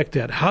protect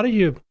that? How do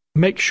you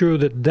make sure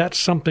that that's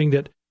something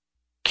that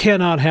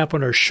cannot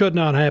happen or should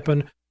not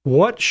happen.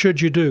 What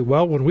should you do?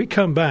 Well, when we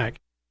come back,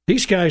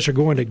 these guys are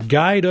going to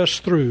guide us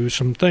through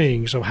some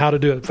things of how to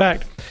do it. In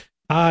fact,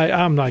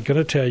 I'm not going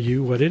to tell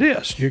you what it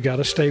is. You got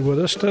to stay with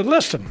us to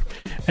listen.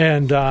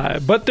 And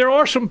but there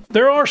are some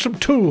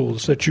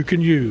tools that you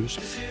can use.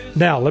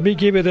 Now, let me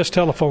give you this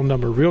telephone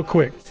number real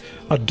quick.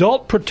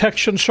 Adult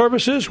Protection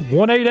Services,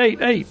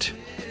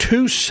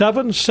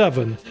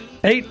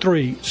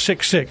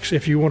 1-888-277-8366.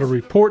 If you want to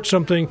report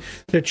something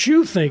that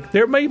you think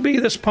there may be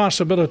this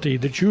possibility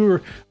that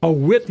you're a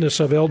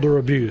witness of elder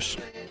abuse,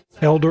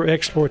 elder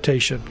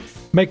exploitation,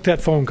 make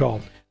that phone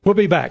call. We'll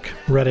be back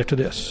right after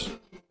this.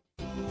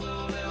 I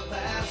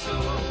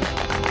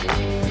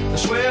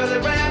swear they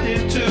ran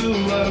into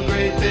a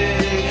great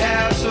big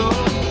hassle.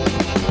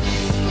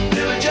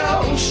 Billy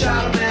Joe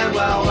shot a man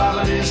while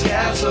robbing his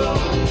castle.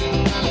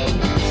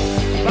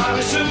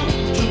 Bobby Sue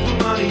took the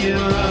money and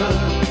run.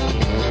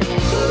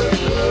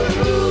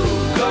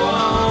 Go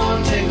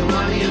on, take the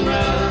money and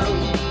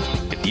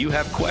run. If you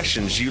have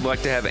questions you'd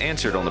like to have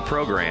answered on the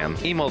program,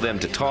 email them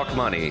to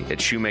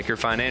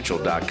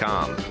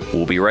talkmoney@shoemakerfinancial.com.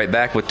 We'll be right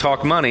back with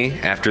Talk Money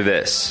after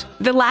this.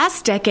 The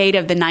last decade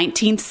of the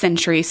 19th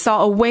century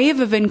saw a wave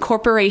of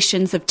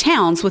incorporations of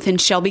towns within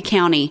Shelby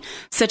County,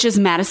 such as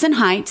Madison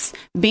Heights,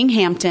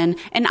 Binghamton,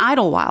 and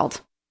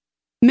Idlewild.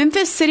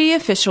 Memphis city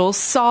officials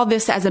saw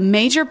this as a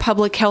major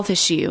public health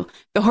issue,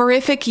 the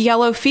horrific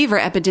yellow fever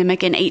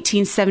epidemic in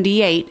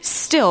 1878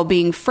 still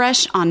being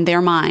fresh on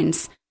their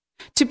minds.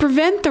 To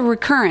prevent the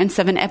recurrence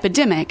of an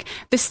epidemic,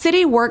 the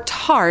city worked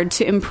hard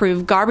to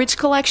improve garbage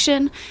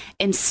collection,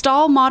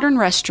 install modern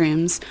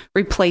restrooms,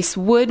 replace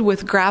wood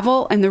with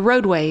gravel in the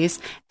roadways,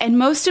 and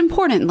most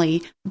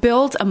importantly,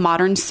 build a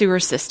modern sewer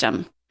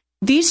system.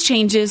 These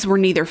changes were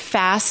neither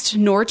fast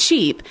nor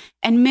cheap,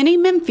 and many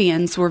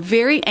Memphians were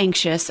very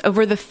anxious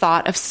over the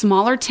thought of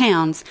smaller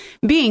towns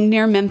being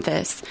near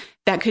Memphis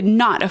that could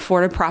not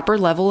afford a proper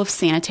level of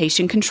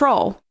sanitation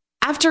control.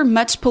 After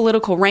much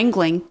political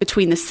wrangling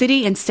between the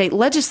city and state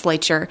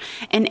legislature,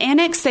 an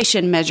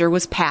annexation measure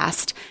was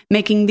passed,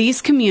 making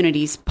these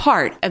communities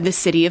part of the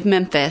city of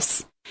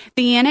Memphis.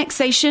 The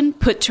annexation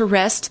put to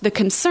rest the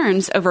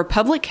concerns over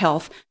public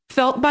health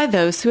felt by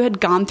those who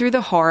had gone through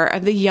the horror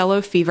of the yellow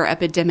fever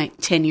epidemic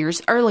 10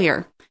 years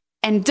earlier,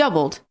 and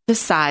doubled the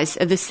size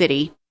of the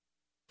city.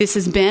 This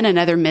has been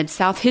another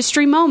Mid-South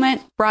History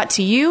Moment brought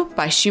to you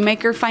by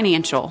Shoemaker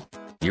Financial.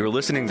 You're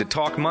listening to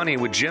Talk Money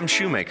with Jim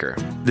Shoemaker.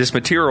 This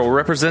material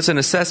represents an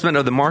assessment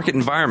of the market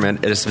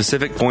environment at a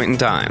specific point in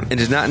time and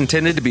is not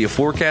intended to be a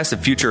forecast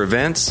of future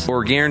events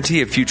or a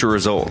guarantee of future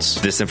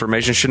results. This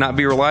information should not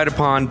be relied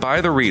upon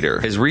by the reader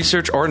as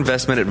research or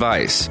investment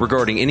advice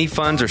regarding any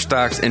funds or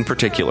stocks in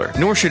particular,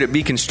 nor should it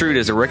be construed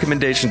as a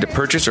recommendation to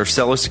purchase or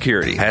sell a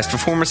security. Past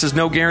performance is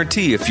no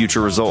guarantee of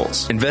future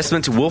results.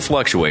 Investments will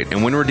fluctuate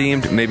and when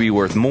redeemed may be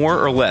worth more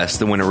or less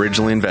than when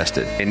originally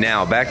invested. And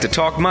now back to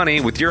Talk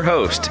Money with your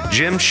host,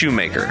 Jim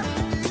Shoemaker.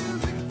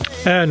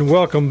 And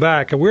welcome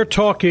back. We're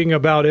talking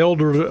about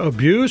elder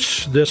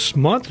abuse this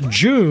month.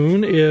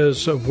 June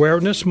is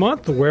Awareness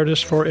Month,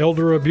 awareness for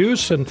elder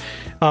abuse, and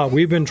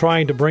we've been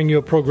trying to bring you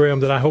a program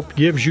that I hope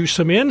gives you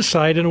some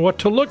insight into what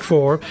to look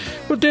for.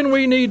 But then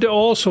we need to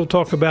also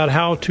talk about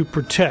how to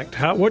protect.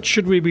 What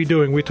should we be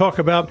doing? We talk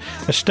about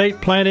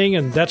estate planning,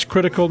 and that's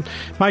critical.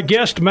 My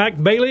guest,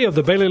 Mac Bailey of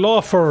the Bailey Law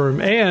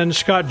Firm, and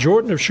Scott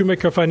Jordan of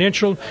Shoemaker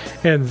Financial,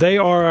 and they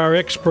are our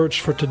experts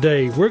for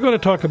today. We're going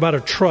to talk about a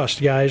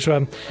trust, guys.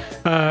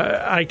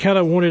 I kind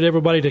of wanted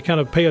everybody to kind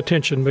of pay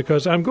attention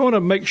because I'm going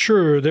to make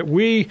sure that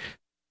we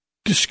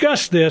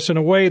discuss this in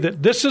a way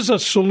that this is a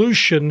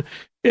solution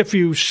if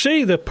you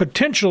see the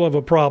potential of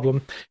a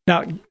problem.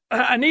 Now,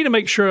 I need to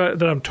make sure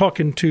that I'm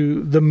talking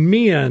to the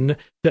men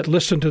that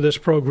listen to this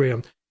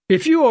program.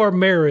 If you are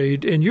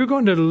married and you're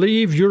going to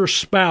leave your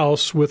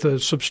spouse with a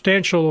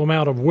substantial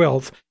amount of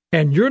wealth,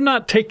 and you're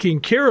not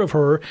taking care of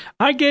her,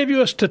 I gave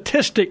you a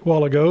statistic a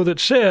while ago that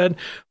said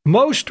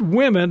most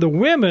women, the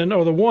women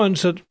are the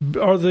ones that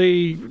are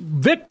the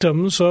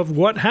victims of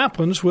what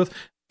happens with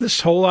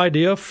this whole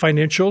idea of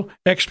financial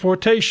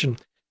exploitation.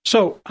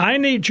 So I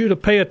need you to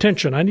pay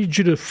attention. I need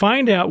you to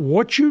find out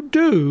what you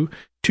do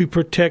to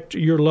protect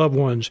your loved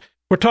ones.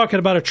 We're talking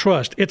about a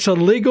trust. It's a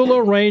legal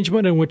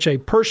arrangement in which a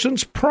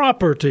person's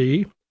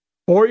property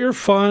or your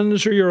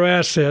funds or your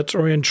assets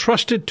are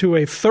entrusted to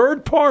a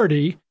third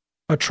party,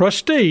 a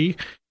trustee,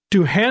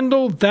 to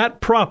handle that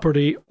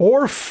property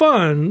or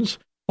funds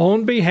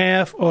on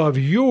behalf of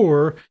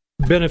your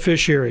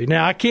beneficiary.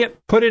 Now, I can't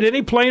put it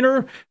any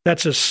plainer.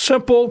 That's as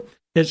simple,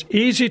 as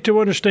easy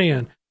to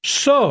understand.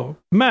 So,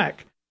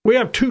 Mac, we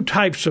have two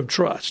types of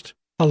trust,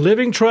 a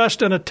living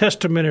trust and a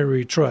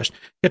testamentary trust.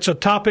 It's a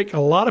topic a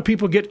lot of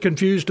people get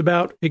confused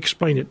about.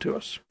 Explain it to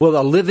us. Well,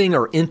 a living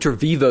or inter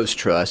vivos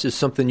trust is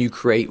something you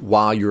create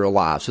while you're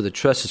alive. So the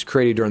trust is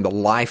created during the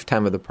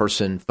lifetime of the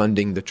person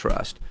funding the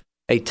trust.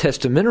 A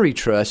testamentary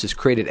trust is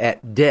created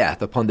at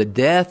death, upon the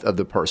death of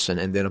the person,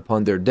 and then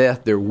upon their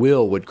death, their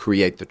will would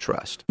create the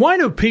trust. Why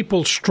do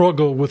people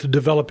struggle with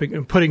developing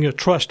and putting a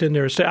trust in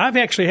there? I've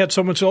actually had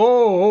someone say,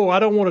 I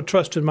don't want a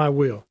trust in my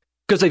will.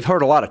 because they've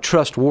heard a lot of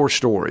trust war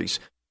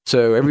stories.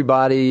 So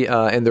everybody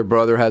and their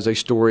brother has a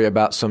story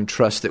about some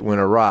trust that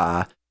went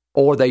awry,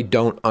 or they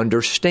don't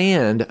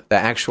understand the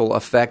actual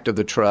effect of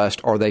the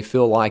trust, or they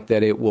feel like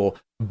that it will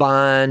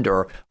bind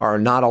or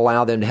not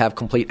allow them to have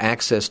complete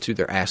access to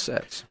their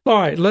assets. All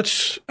right,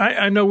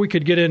 I know we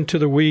could get into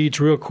the weeds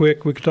real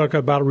quick. We could talk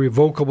about a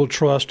revocable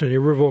trust and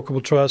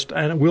irrevocable trust,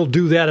 and we'll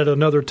do that at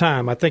another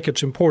time. I think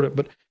it's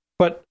important.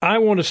 But I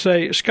want to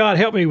say, Scott,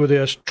 help me with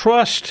this.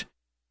 Trust,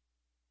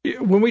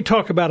 when we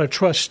talk about a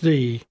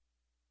trustee,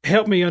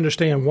 help me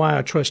understand why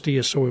a trustee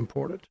is so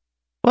important.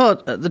 Well,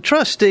 the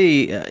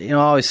trustee, I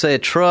always say a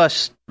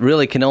trust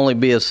really can only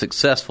be as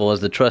successful as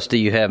the trustee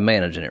you have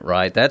managing it,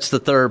 right? That's the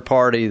third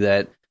party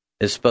that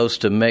is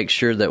supposed to make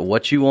sure that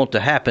what you want to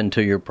happen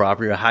to your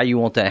property or how you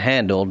want that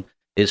handled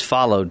is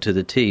followed to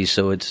the T.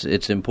 So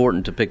it's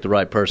important to pick the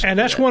right person. And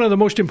that's one of the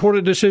most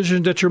important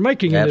decisions that you're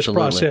making in this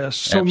process.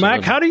 So, Absolutely.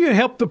 Mac, how do you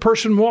help the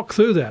person walk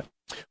through that?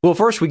 Well,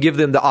 first we give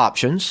them the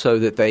options so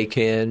that they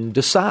can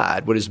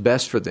decide what is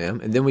best for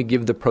them, and then we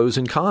give the pros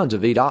and cons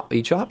of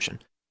each option.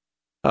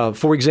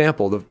 For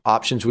example, the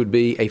options would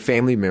be a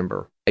family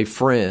member, a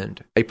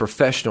friend, a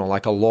professional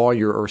like a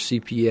lawyer or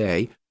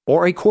CPA,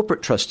 or a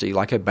corporate trustee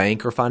like a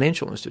bank or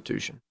financial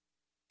institution.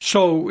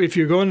 So if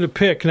you're going to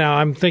pick, now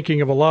I'm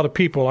thinking of a lot of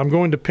people, I'm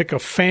going to pick a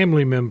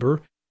family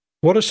member.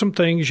 What are some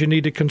things you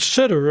need to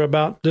consider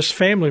about this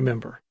family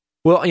member?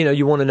 Well,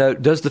 you want to know,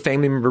 does the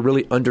family member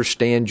really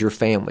understand your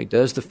family?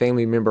 Does the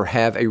family member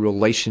have a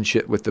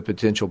relationship with the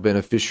potential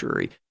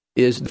beneficiary?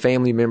 Does the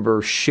family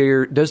member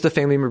share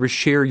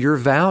your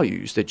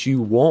values that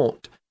you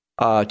want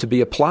to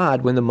be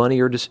applied when the money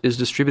is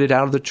distributed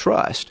out of the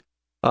trust?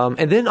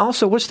 And then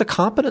also, what's the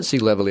competency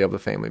level of the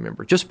family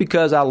member? Just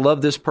because I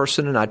love this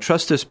person and I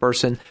trust this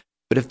person,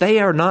 but if they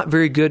are not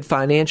very good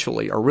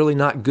financially or really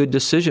not good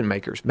decision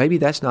makers, maybe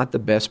that's not the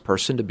best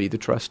person to be the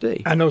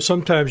trustee. I know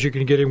sometimes you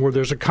can get in where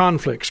there's a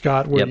conflict,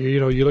 Scott, where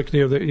you look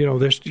near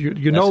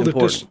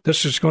that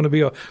this is going to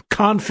be a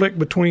conflict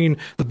between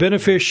the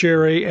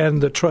beneficiary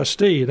and the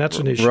trustee. That's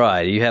an issue.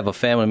 Right. You have a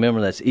family member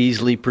that's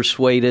easily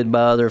persuaded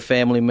by other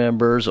family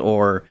members,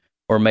 or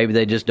maybe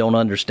they just don't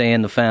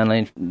understand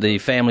the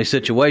family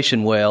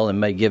situation well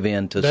and may give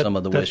in to some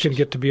of the wishes. That can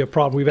get to be a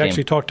problem. We've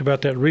actually talked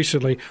about that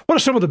recently. What are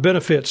some of the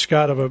benefits,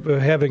 Scott, of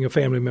having a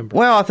family member?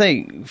 Well, I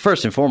think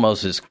first and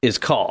foremost is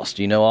cost.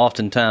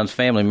 Oftentimes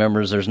family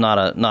members, there's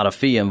not a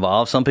fee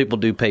involved. Some people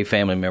do pay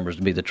family members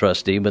to be the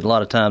trustee, but a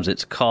lot of times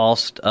it's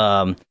cost.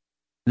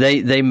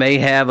 They may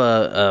have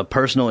a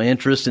personal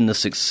interest in the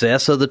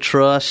success of the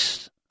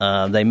trust.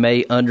 They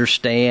may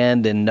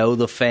understand and know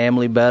the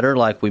family better,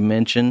 like we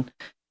mentioned.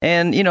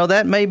 And,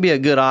 that may be a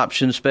good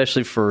option,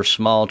 especially for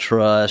small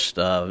trusts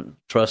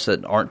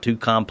that aren't too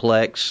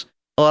complex.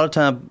 A lot of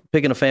time,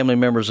 picking a family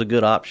member is a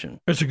good option.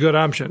 It's a good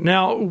option.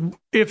 Now,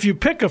 if you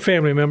pick a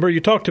family member, you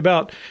talked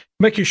about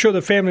making sure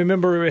the family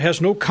member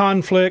has no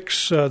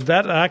conflicts.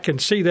 That I can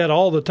see that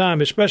all the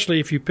time, especially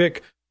if you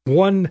pick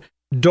one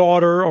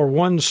daughter or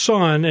one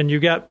son and you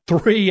got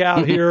three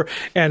out here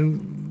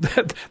and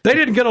they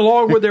didn't get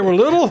along when they were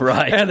little,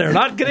 right, and they're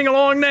not getting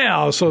along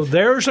now. So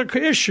there's an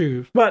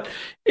issue. But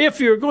if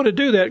you're going to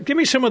do that, give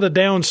me some of the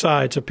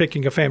downsides of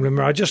picking a family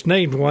member. I just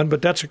named one,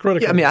 but that's a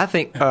critical one. I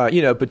think,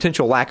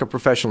 potential lack of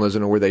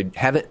professionalism where they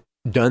haven't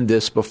done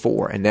this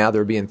before and now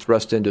they're being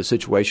thrust into a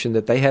situation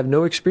that they have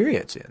no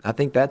experience in. I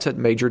think that's a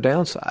major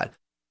downside.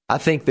 I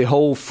think the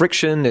whole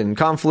friction and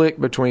conflict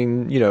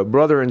between,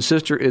 brother and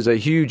sister is a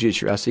huge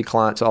issue. I see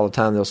clients all the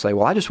time. They'll say,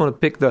 well, I just want to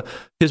pick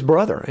his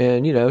brother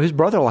and, his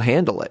brother will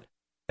handle it.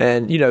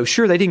 And,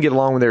 sure, they didn't get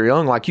along when they were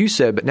young, like you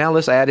said, but now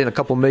let's add in a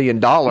couple $1 million.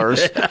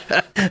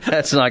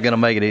 That's not going to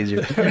make it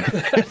easier.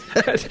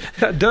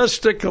 That does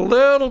stick a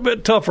little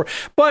bit tougher.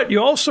 But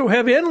you also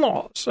have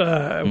in-laws.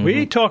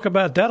 We talk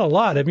about that a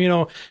lot.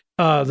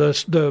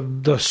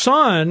 The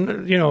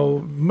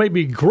son, may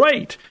be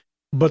great,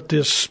 but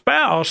this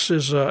spouse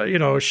is,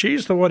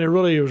 she's the one who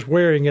really is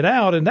wearing it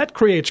out, and that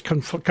creates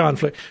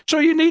conflict. So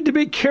you need to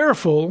be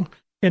careful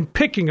in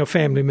picking a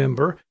family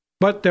member,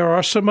 but there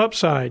are some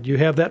upside. You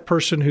have that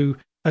person who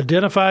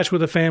identifies with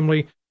the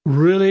family,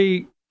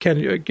 really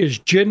is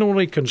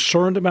genuinely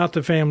concerned about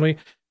the family.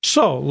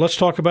 So let's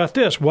talk about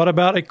this. What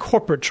about a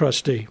corporate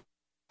trustee?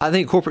 I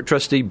think corporate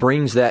trustee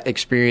brings that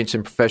experience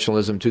and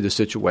professionalism to the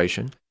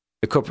situation.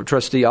 The corporate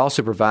trustee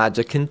also provides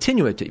a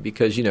continuity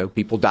because,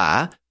 people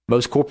die.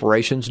 Most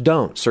corporations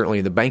don't. Certainly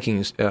in the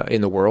banking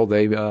in the world,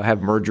 they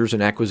have mergers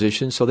and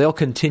acquisitions, so they'll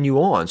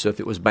continue on. So if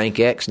it was Bank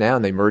X now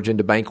and they merge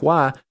into Bank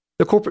Y,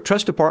 the corporate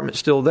trust department's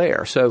still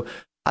there. So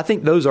I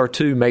think those are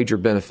two major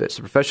benefits,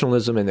 the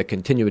professionalism and the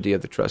continuity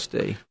of the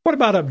trustee. What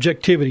about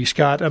objectivity,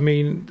 Scott?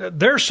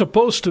 There's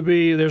supposed to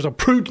be, there's a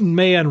prudent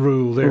man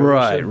rule there.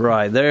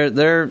 Right.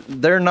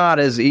 They're not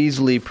as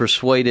easily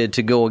persuaded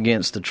to go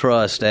against the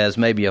trust as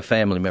maybe a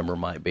family member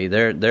might be.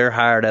 They're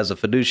hired as a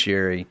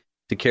fiduciary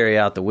to carry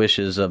out the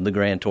wishes of the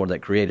grantor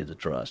that created the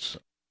trust.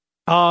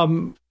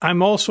 I'm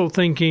also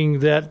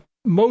thinking that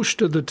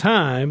most of the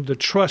time, the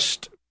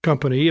trust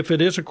company, if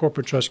it is a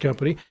corporate trust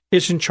company,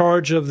 is in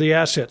charge of the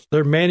assets.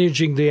 They're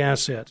managing the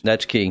assets.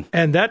 That's key.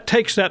 And that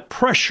takes that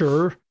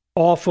pressure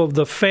off of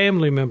the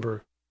family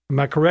member. Am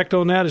I correct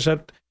on that? Is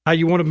that how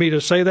you wanted me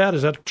to say that?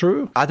 Is that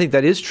true? I think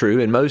that is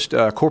true, and most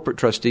corporate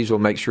trustees will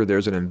make sure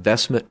there's an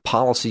investment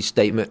policy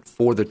statement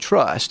for the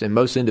trust, and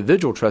most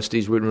individual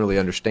trustees wouldn't really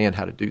understand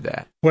how to do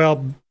that.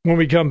 Well, when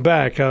we come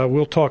back,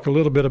 we'll talk a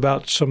little bit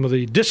about some of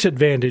the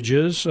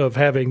disadvantages of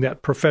having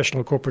that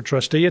professional corporate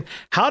trustee, and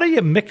how do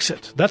you mix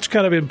it? That's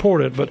kind of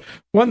important, but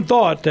one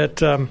thought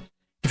that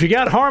if you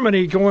got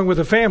harmony going with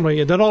a family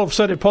and then all of a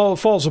sudden it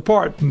falls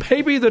apart,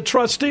 maybe the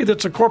trustee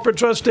that's a corporate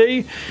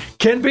trustee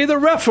can be the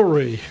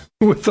referee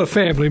with the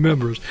family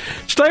members.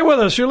 Stay with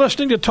us. You're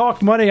listening to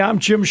Talk Money. I'm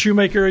Jim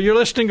Shoemaker. You're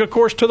listening, of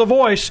course, to The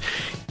Voice,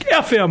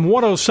 FM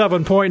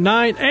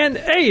 107.9 and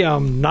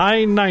AM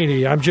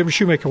 990. I'm Jim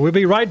Shoemaker. We'll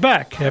be right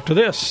back after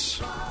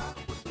this.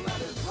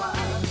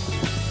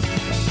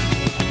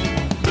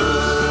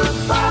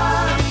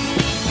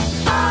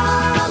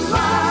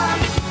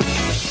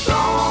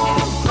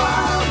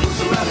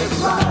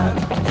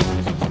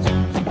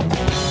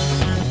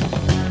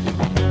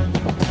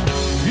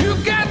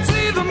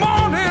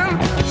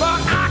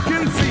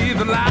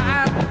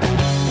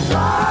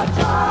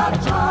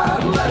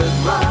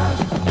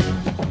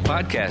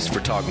 Podcasts for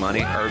Talk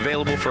Money are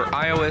available for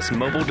iOS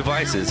mobile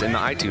devices in the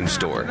iTunes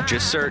Store.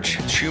 Just search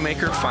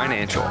Shoemaker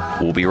Financial.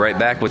 We'll be right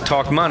back with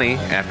Talk Money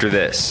after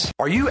this.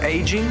 Are you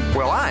aging?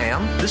 Well, I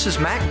am. This is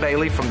Mac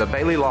Bailey from the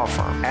Bailey Law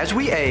Firm. As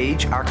we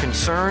age, our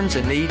concerns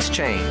and needs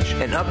change.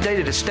 An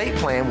updated estate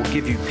plan will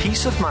give you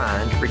peace of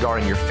mind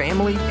regarding your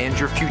family and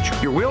your future.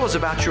 Your will is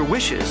about your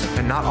wishes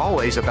and not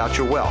always about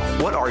your wealth.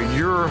 What are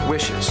your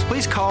wishes?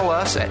 Please call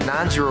us at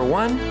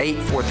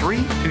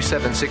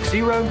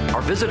 901-843-2760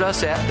 or visit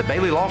us at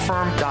thebaileylawfirm.com.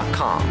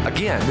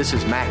 Again, this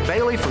is Mac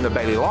Bailey from the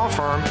Bailey Law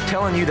Firm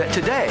telling you that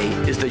today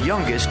is the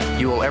youngest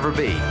you will ever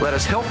be. Let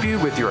us help you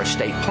with your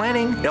estate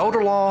planning,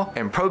 elder law,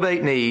 and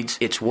probate needs.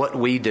 It's what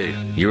we do.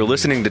 You're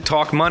listening to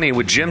Talk Money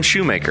with Jim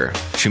Shoemaker.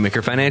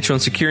 Shoemaker Financial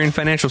and Securian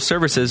Financial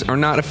Services are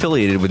not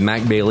affiliated with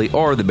Mac Bailey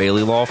or the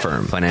Bailey Law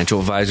Firm. Financial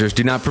advisors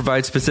do not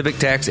provide specific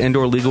tax and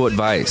or legal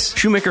advice.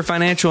 Shoemaker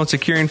Financial and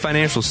Securian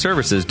Financial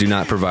Services do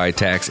not provide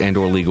tax and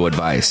or legal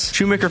advice.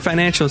 Shoemaker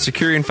Financial and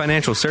Securian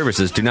Financial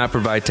Services do not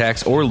provide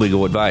tax or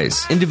legal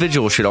advice.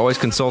 Individuals should always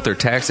consult their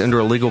tax and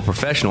or legal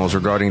professionals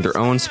regarding their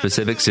own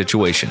specific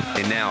situation.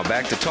 And now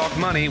back to Talk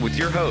Money with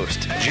your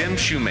host, Jim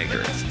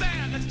Shoemaker.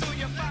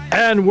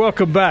 And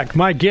welcome back.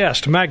 My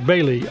guest, Mac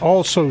Bailey,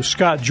 also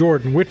Scott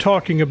Jordan. We're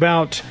talking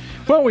about,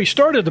 well, we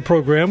started the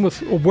program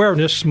with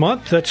Awareness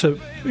Month. That's the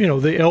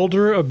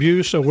Elder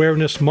Abuse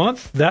Awareness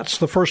Month. That's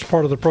the first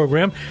part of the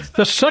program.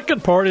 The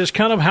second part is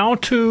kind of how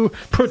to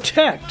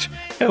protect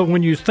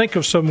when you think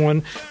of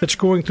someone that's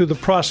going through the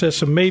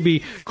process of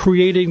maybe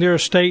creating their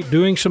estate,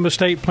 doing some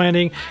estate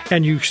planning,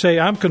 and you say,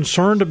 I'm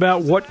concerned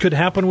about what could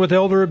happen with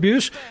elder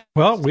abuse.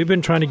 Well, we've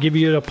been trying to give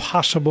you a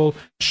possible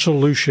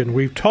solution.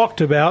 We've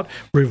talked about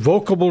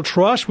revocable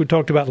trust. We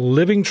talked about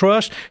living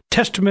trust,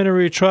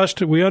 testamentary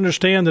trust. We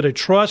understand that a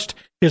trust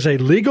is a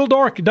legal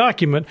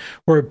document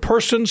where a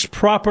person's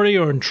property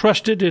are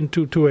entrusted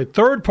to a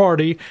third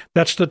party,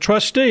 that's the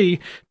trustee,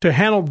 to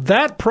handle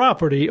that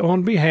property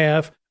on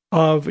behalf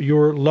of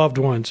your loved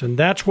ones. And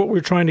that's what we're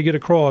trying to get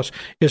across,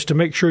 is to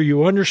make sure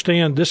you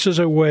understand this is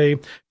a way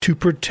to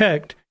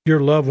protect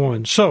your loved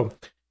ones. So,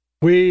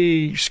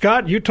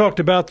 Scott, you talked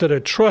about that a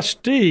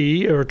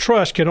trustee or a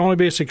trust can only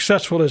be as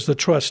successful as the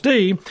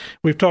trustee.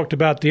 We've talked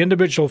about the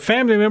individual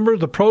family member,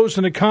 the pros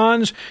and the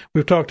cons.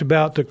 We've talked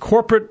about the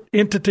corporate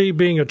entity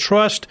being a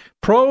trust.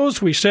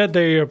 Pros, we said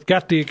they have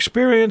got the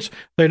experience,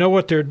 they know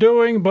what they're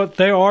doing, but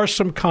there are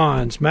some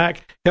cons.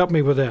 Mac, help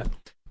me with that.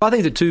 I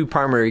think the two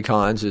primary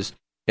cons is,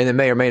 and it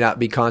may or may not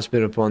be cons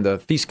depending upon the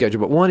fee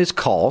schedule, but one is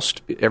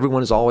cost.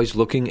 Everyone is always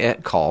looking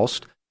at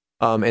cost,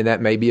 and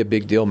that may be a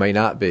big deal, may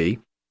not be.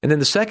 And then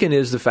the second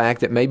is the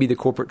fact that maybe the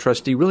corporate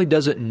trustee really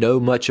doesn't know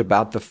much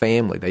about the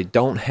family. They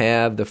don't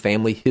have the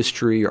family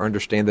history or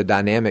understand the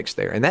dynamics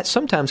there. And that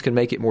sometimes can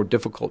make it more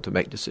difficult to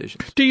make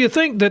decisions. Do you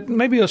think that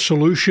maybe a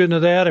solution to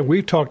that, and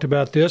we've talked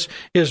about this,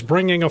 is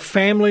bringing a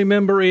family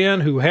member in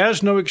who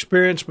has no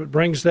experience but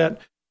brings that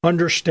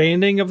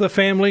understanding of the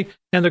family,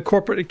 and the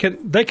corporate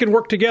they can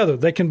work together.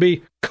 They can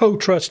be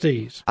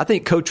co-trustees. I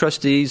think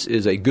co-trustees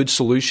is a good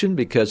solution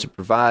because it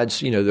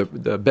provides,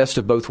 the best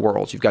of both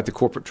worlds. You've got the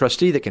corporate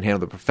trustee that can handle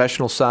the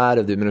professional side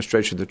of the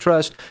administration of the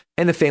trust,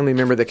 and the family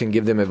member that can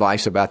give them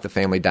advice about the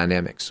family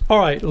dynamics. All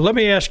right, let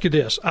me ask you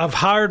this. I've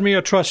hired me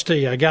a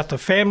trustee. I got the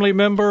family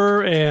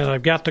member and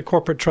I've got the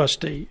corporate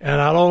trustee,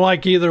 and I don't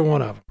like either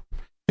one of them.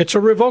 It's a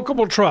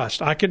revocable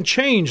trust. I can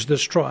change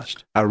this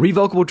trust. A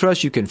revocable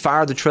trust, you can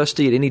fire the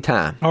trustee at any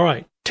time. All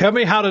right. Tell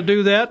me how to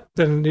do that.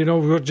 Then,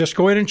 we'll just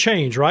go in and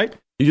change, right?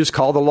 You just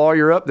call the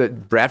lawyer up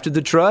that drafted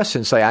the trust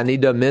and say, I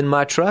need to amend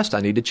my trust. I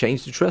need to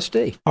change the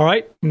trustee. All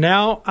right.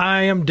 Now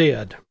I am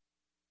dead.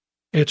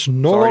 It's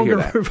no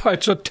longer,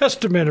 it's a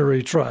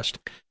testamentary trust.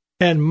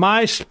 and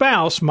my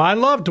spouse, my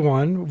loved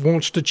one,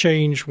 wants to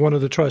change one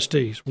of the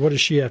trustees. What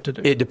does she have to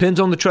do? It depends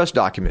on the trust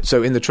document.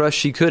 So in the trust,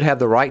 she could have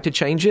the right to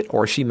change it,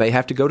 or she may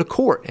have to go to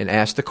court and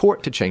ask the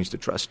court to change the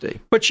trustee.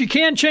 But she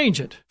can change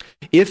it.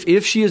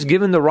 If she is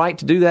given the right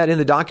to do that in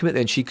the document,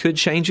 then she could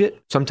change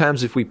it.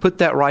 Sometimes if we put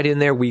that right in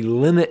there, we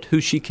limit who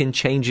she can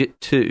change it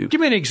to. Give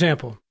me an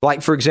example.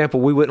 Like, for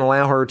example, we wouldn't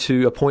allow her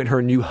to appoint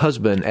her new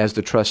husband as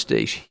the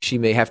trustee. She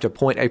may have to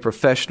appoint a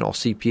professional,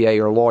 CPA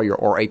or lawyer,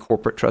 or a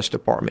corporate trust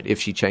department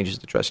if she changes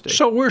the trustee.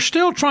 So we're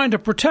still trying to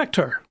protect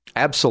her.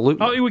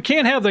 Absolutely. We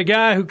can't have the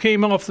guy who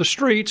came off the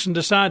streets and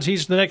decides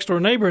he's the next door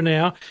neighbor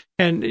now,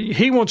 and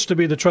he wants to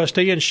be the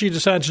trustee, and she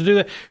decides to do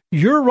that.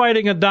 You're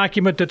writing a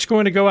document that's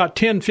going to go out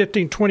 10,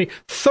 15, 20,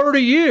 30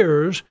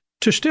 years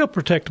to still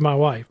protect my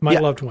wife, my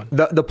loved one.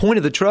 The point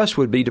of the trust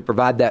would be to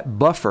provide that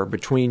buffer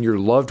between your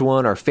loved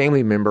one or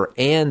family member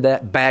and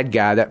that bad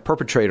guy, that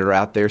perpetrator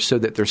out there, so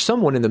that there's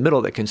someone in the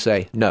middle that can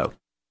say no.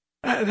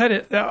 Say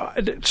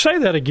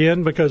that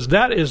again, because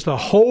that is the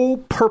whole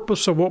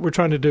purpose of what we're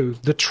trying to do.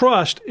 The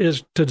trust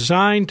is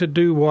designed to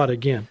do what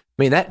again?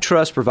 I mean, that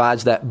trust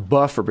provides that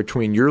buffer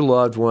between your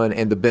loved one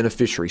and the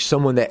beneficiary,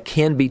 someone that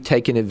can be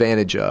taken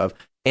advantage of,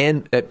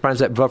 and it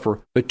provides that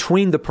buffer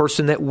between the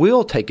person that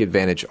will take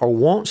advantage or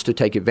wants to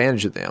take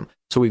advantage of them.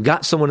 So we've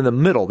got someone in the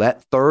middle,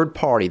 that third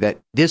party, that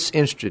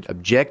disinterested,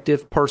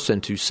 objective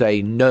person to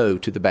say no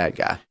to the bad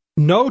guy.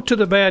 No to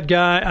the bad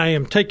guy. I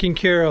am taking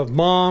care of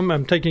Mom.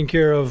 I'm taking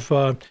care of,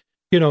 Aunt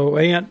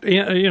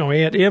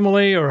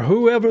Emily, or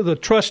whoever the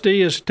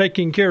trustee is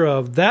taking care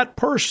of. That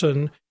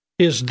person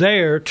is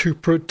there to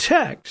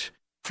protect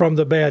from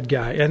the bad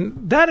guy,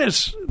 and that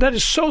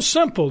is so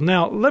simple.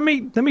 Now, let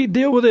me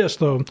deal with this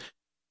though.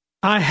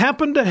 I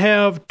happen to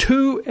have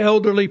two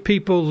elderly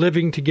people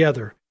living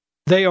together.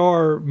 They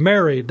are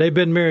married. They've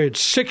been married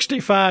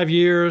 65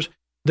 years.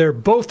 They're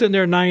both in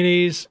their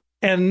 90s.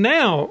 And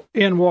now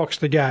in walks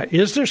the guy.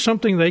 Is there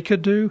something they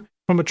could do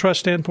from a trust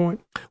standpoint?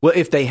 Well,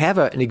 if they have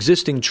an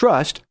existing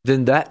trust,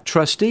 then that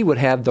trustee would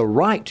have the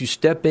right to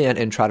step in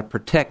and try to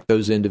protect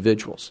those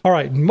individuals. All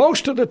right.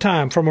 Most of the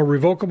time from a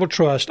revocable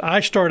trust, I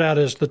start out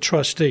as the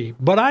trustee.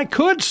 But I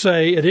could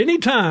say at any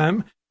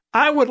time,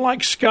 I would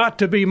like Scott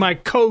to be my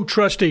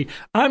co-trustee.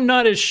 I'm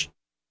not as...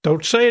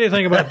 Don't say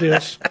anything about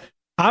this.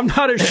 I'm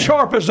not as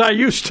sharp as I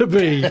used to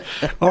be.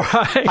 All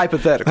right.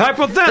 Hypothetical.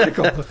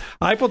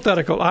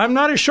 I'm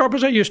not as sharp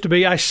as I used to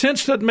be. I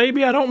sense that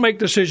maybe I don't make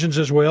decisions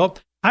as well.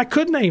 I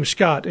could name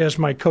Scott as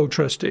my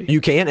co-trustee.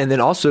 You can, and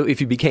then also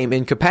if you became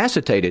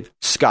incapacitated,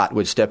 Scott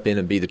would step in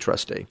and be the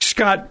trustee.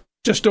 Scott,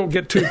 just don't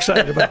get too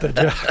excited about that,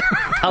 Jeff.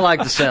 I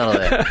like the sound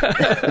of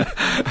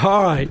that.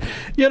 All right.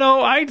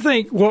 I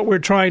think what we're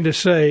trying to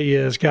say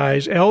is,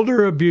 guys,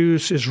 elder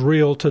abuse is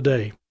real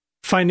today.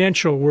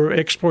 Financial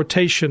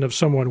exploitation of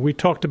someone. We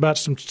talked about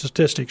some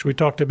statistics. We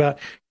talked about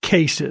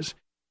cases.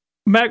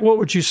 Mac, what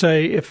would you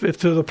say, if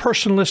to the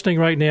person listening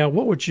right now,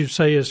 what would you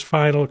say is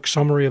final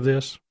summary of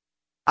this?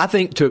 I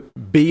think to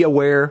be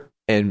aware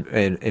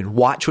and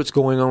watch what's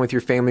going on with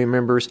your family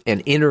members and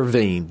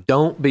intervene.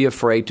 Don't be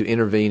afraid to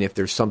intervene if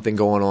there's something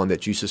going on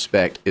that you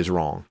suspect is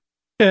wrong.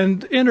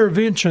 And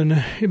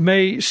intervention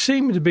may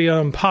seem to be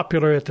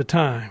unpopular at the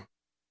time.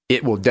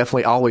 It will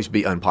definitely always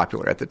be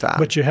unpopular at the time.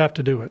 But you have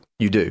to do it.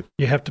 You do.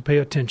 You have to pay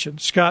attention.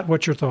 Scott,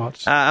 what's your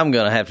thoughts? I'm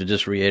going to have to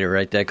just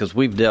reiterate that because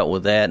we've dealt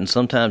with that, and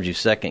sometimes you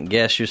second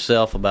guess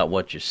yourself about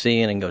what you're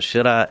seeing and go,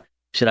 should I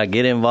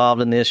get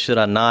involved in this? Should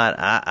I not?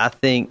 I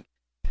think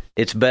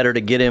it's better to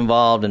get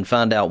involved and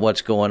find out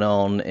what's going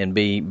on and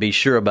be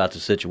sure about the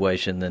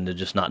situation than to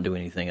just not do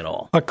anything at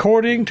all.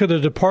 According to the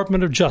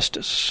Department of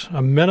Justice,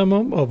 a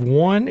minimum of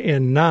 1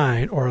 in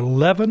 9 or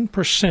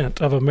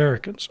 11% of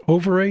Americans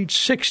over age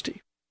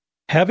 60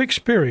 have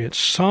experienced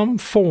some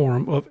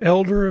form of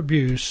elder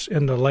abuse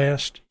in the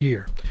last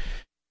year.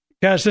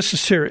 Guys, this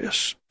is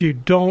serious. You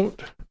don't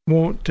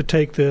want to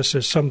take this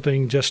as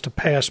something just to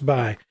pass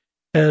by.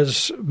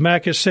 As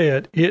Mac has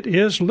said, it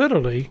is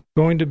literally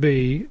going to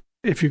be,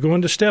 if you're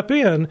going to step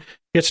in,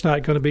 it's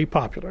not going to be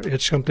popular.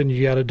 It's something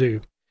you got to do.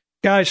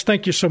 Guys,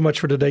 thank you so much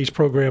for today's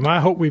program.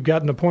 I hope we've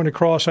gotten the point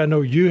across. I know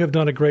you have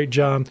done a great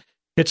job.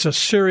 It's a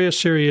serious,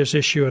 serious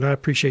issue, and I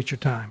appreciate your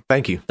time.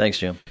 Thank you. Thanks,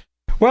 Jim.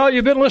 Well,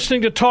 you've been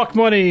listening to Talk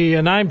Money,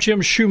 and I'm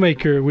Jim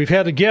Shoemaker. We've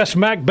had a guest,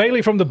 Mac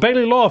Bailey from the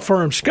Bailey Law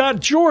Firm, Scott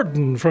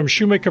Jordan from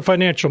Shoemaker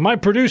Financial, my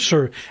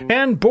producer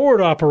and board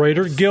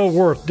operator, Gil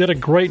Worth, did a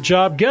great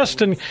job.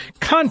 Guest and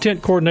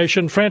content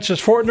coordination, Francis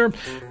Fortner.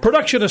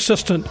 Production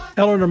assistant,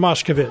 Eleanor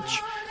Moskovich.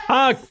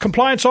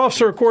 Compliance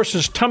officer, of course,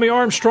 is Tommy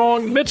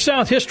Armstrong.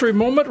 Mid-South History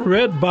Moment,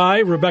 read by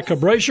Rebecca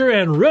Brazier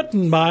and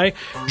written by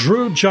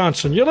Drew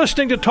Johnson. You're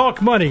listening to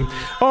Talk Money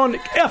on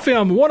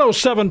FM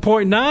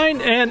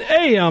 107.9 and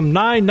AM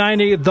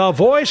 990, The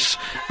Voice.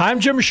 I'm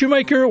Jim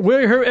Shoemaker.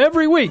 We're here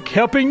every week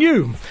helping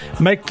you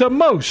make the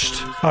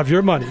most of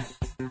your money.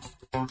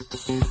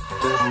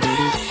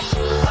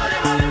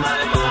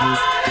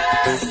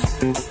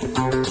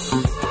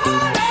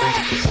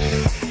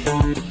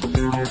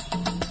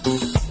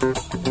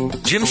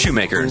 Jim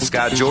Shoemaker and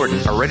Scott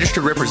Jordan are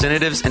registered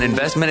representatives and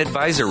investment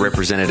advisor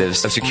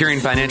representatives of Securing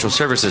Financial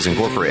Services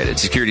Incorporated,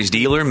 securities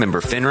dealer, member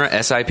FINRA,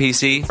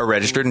 SIPC, a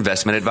registered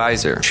investment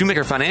advisor.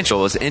 Shoemaker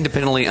Financial is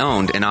independently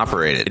owned and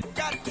operated.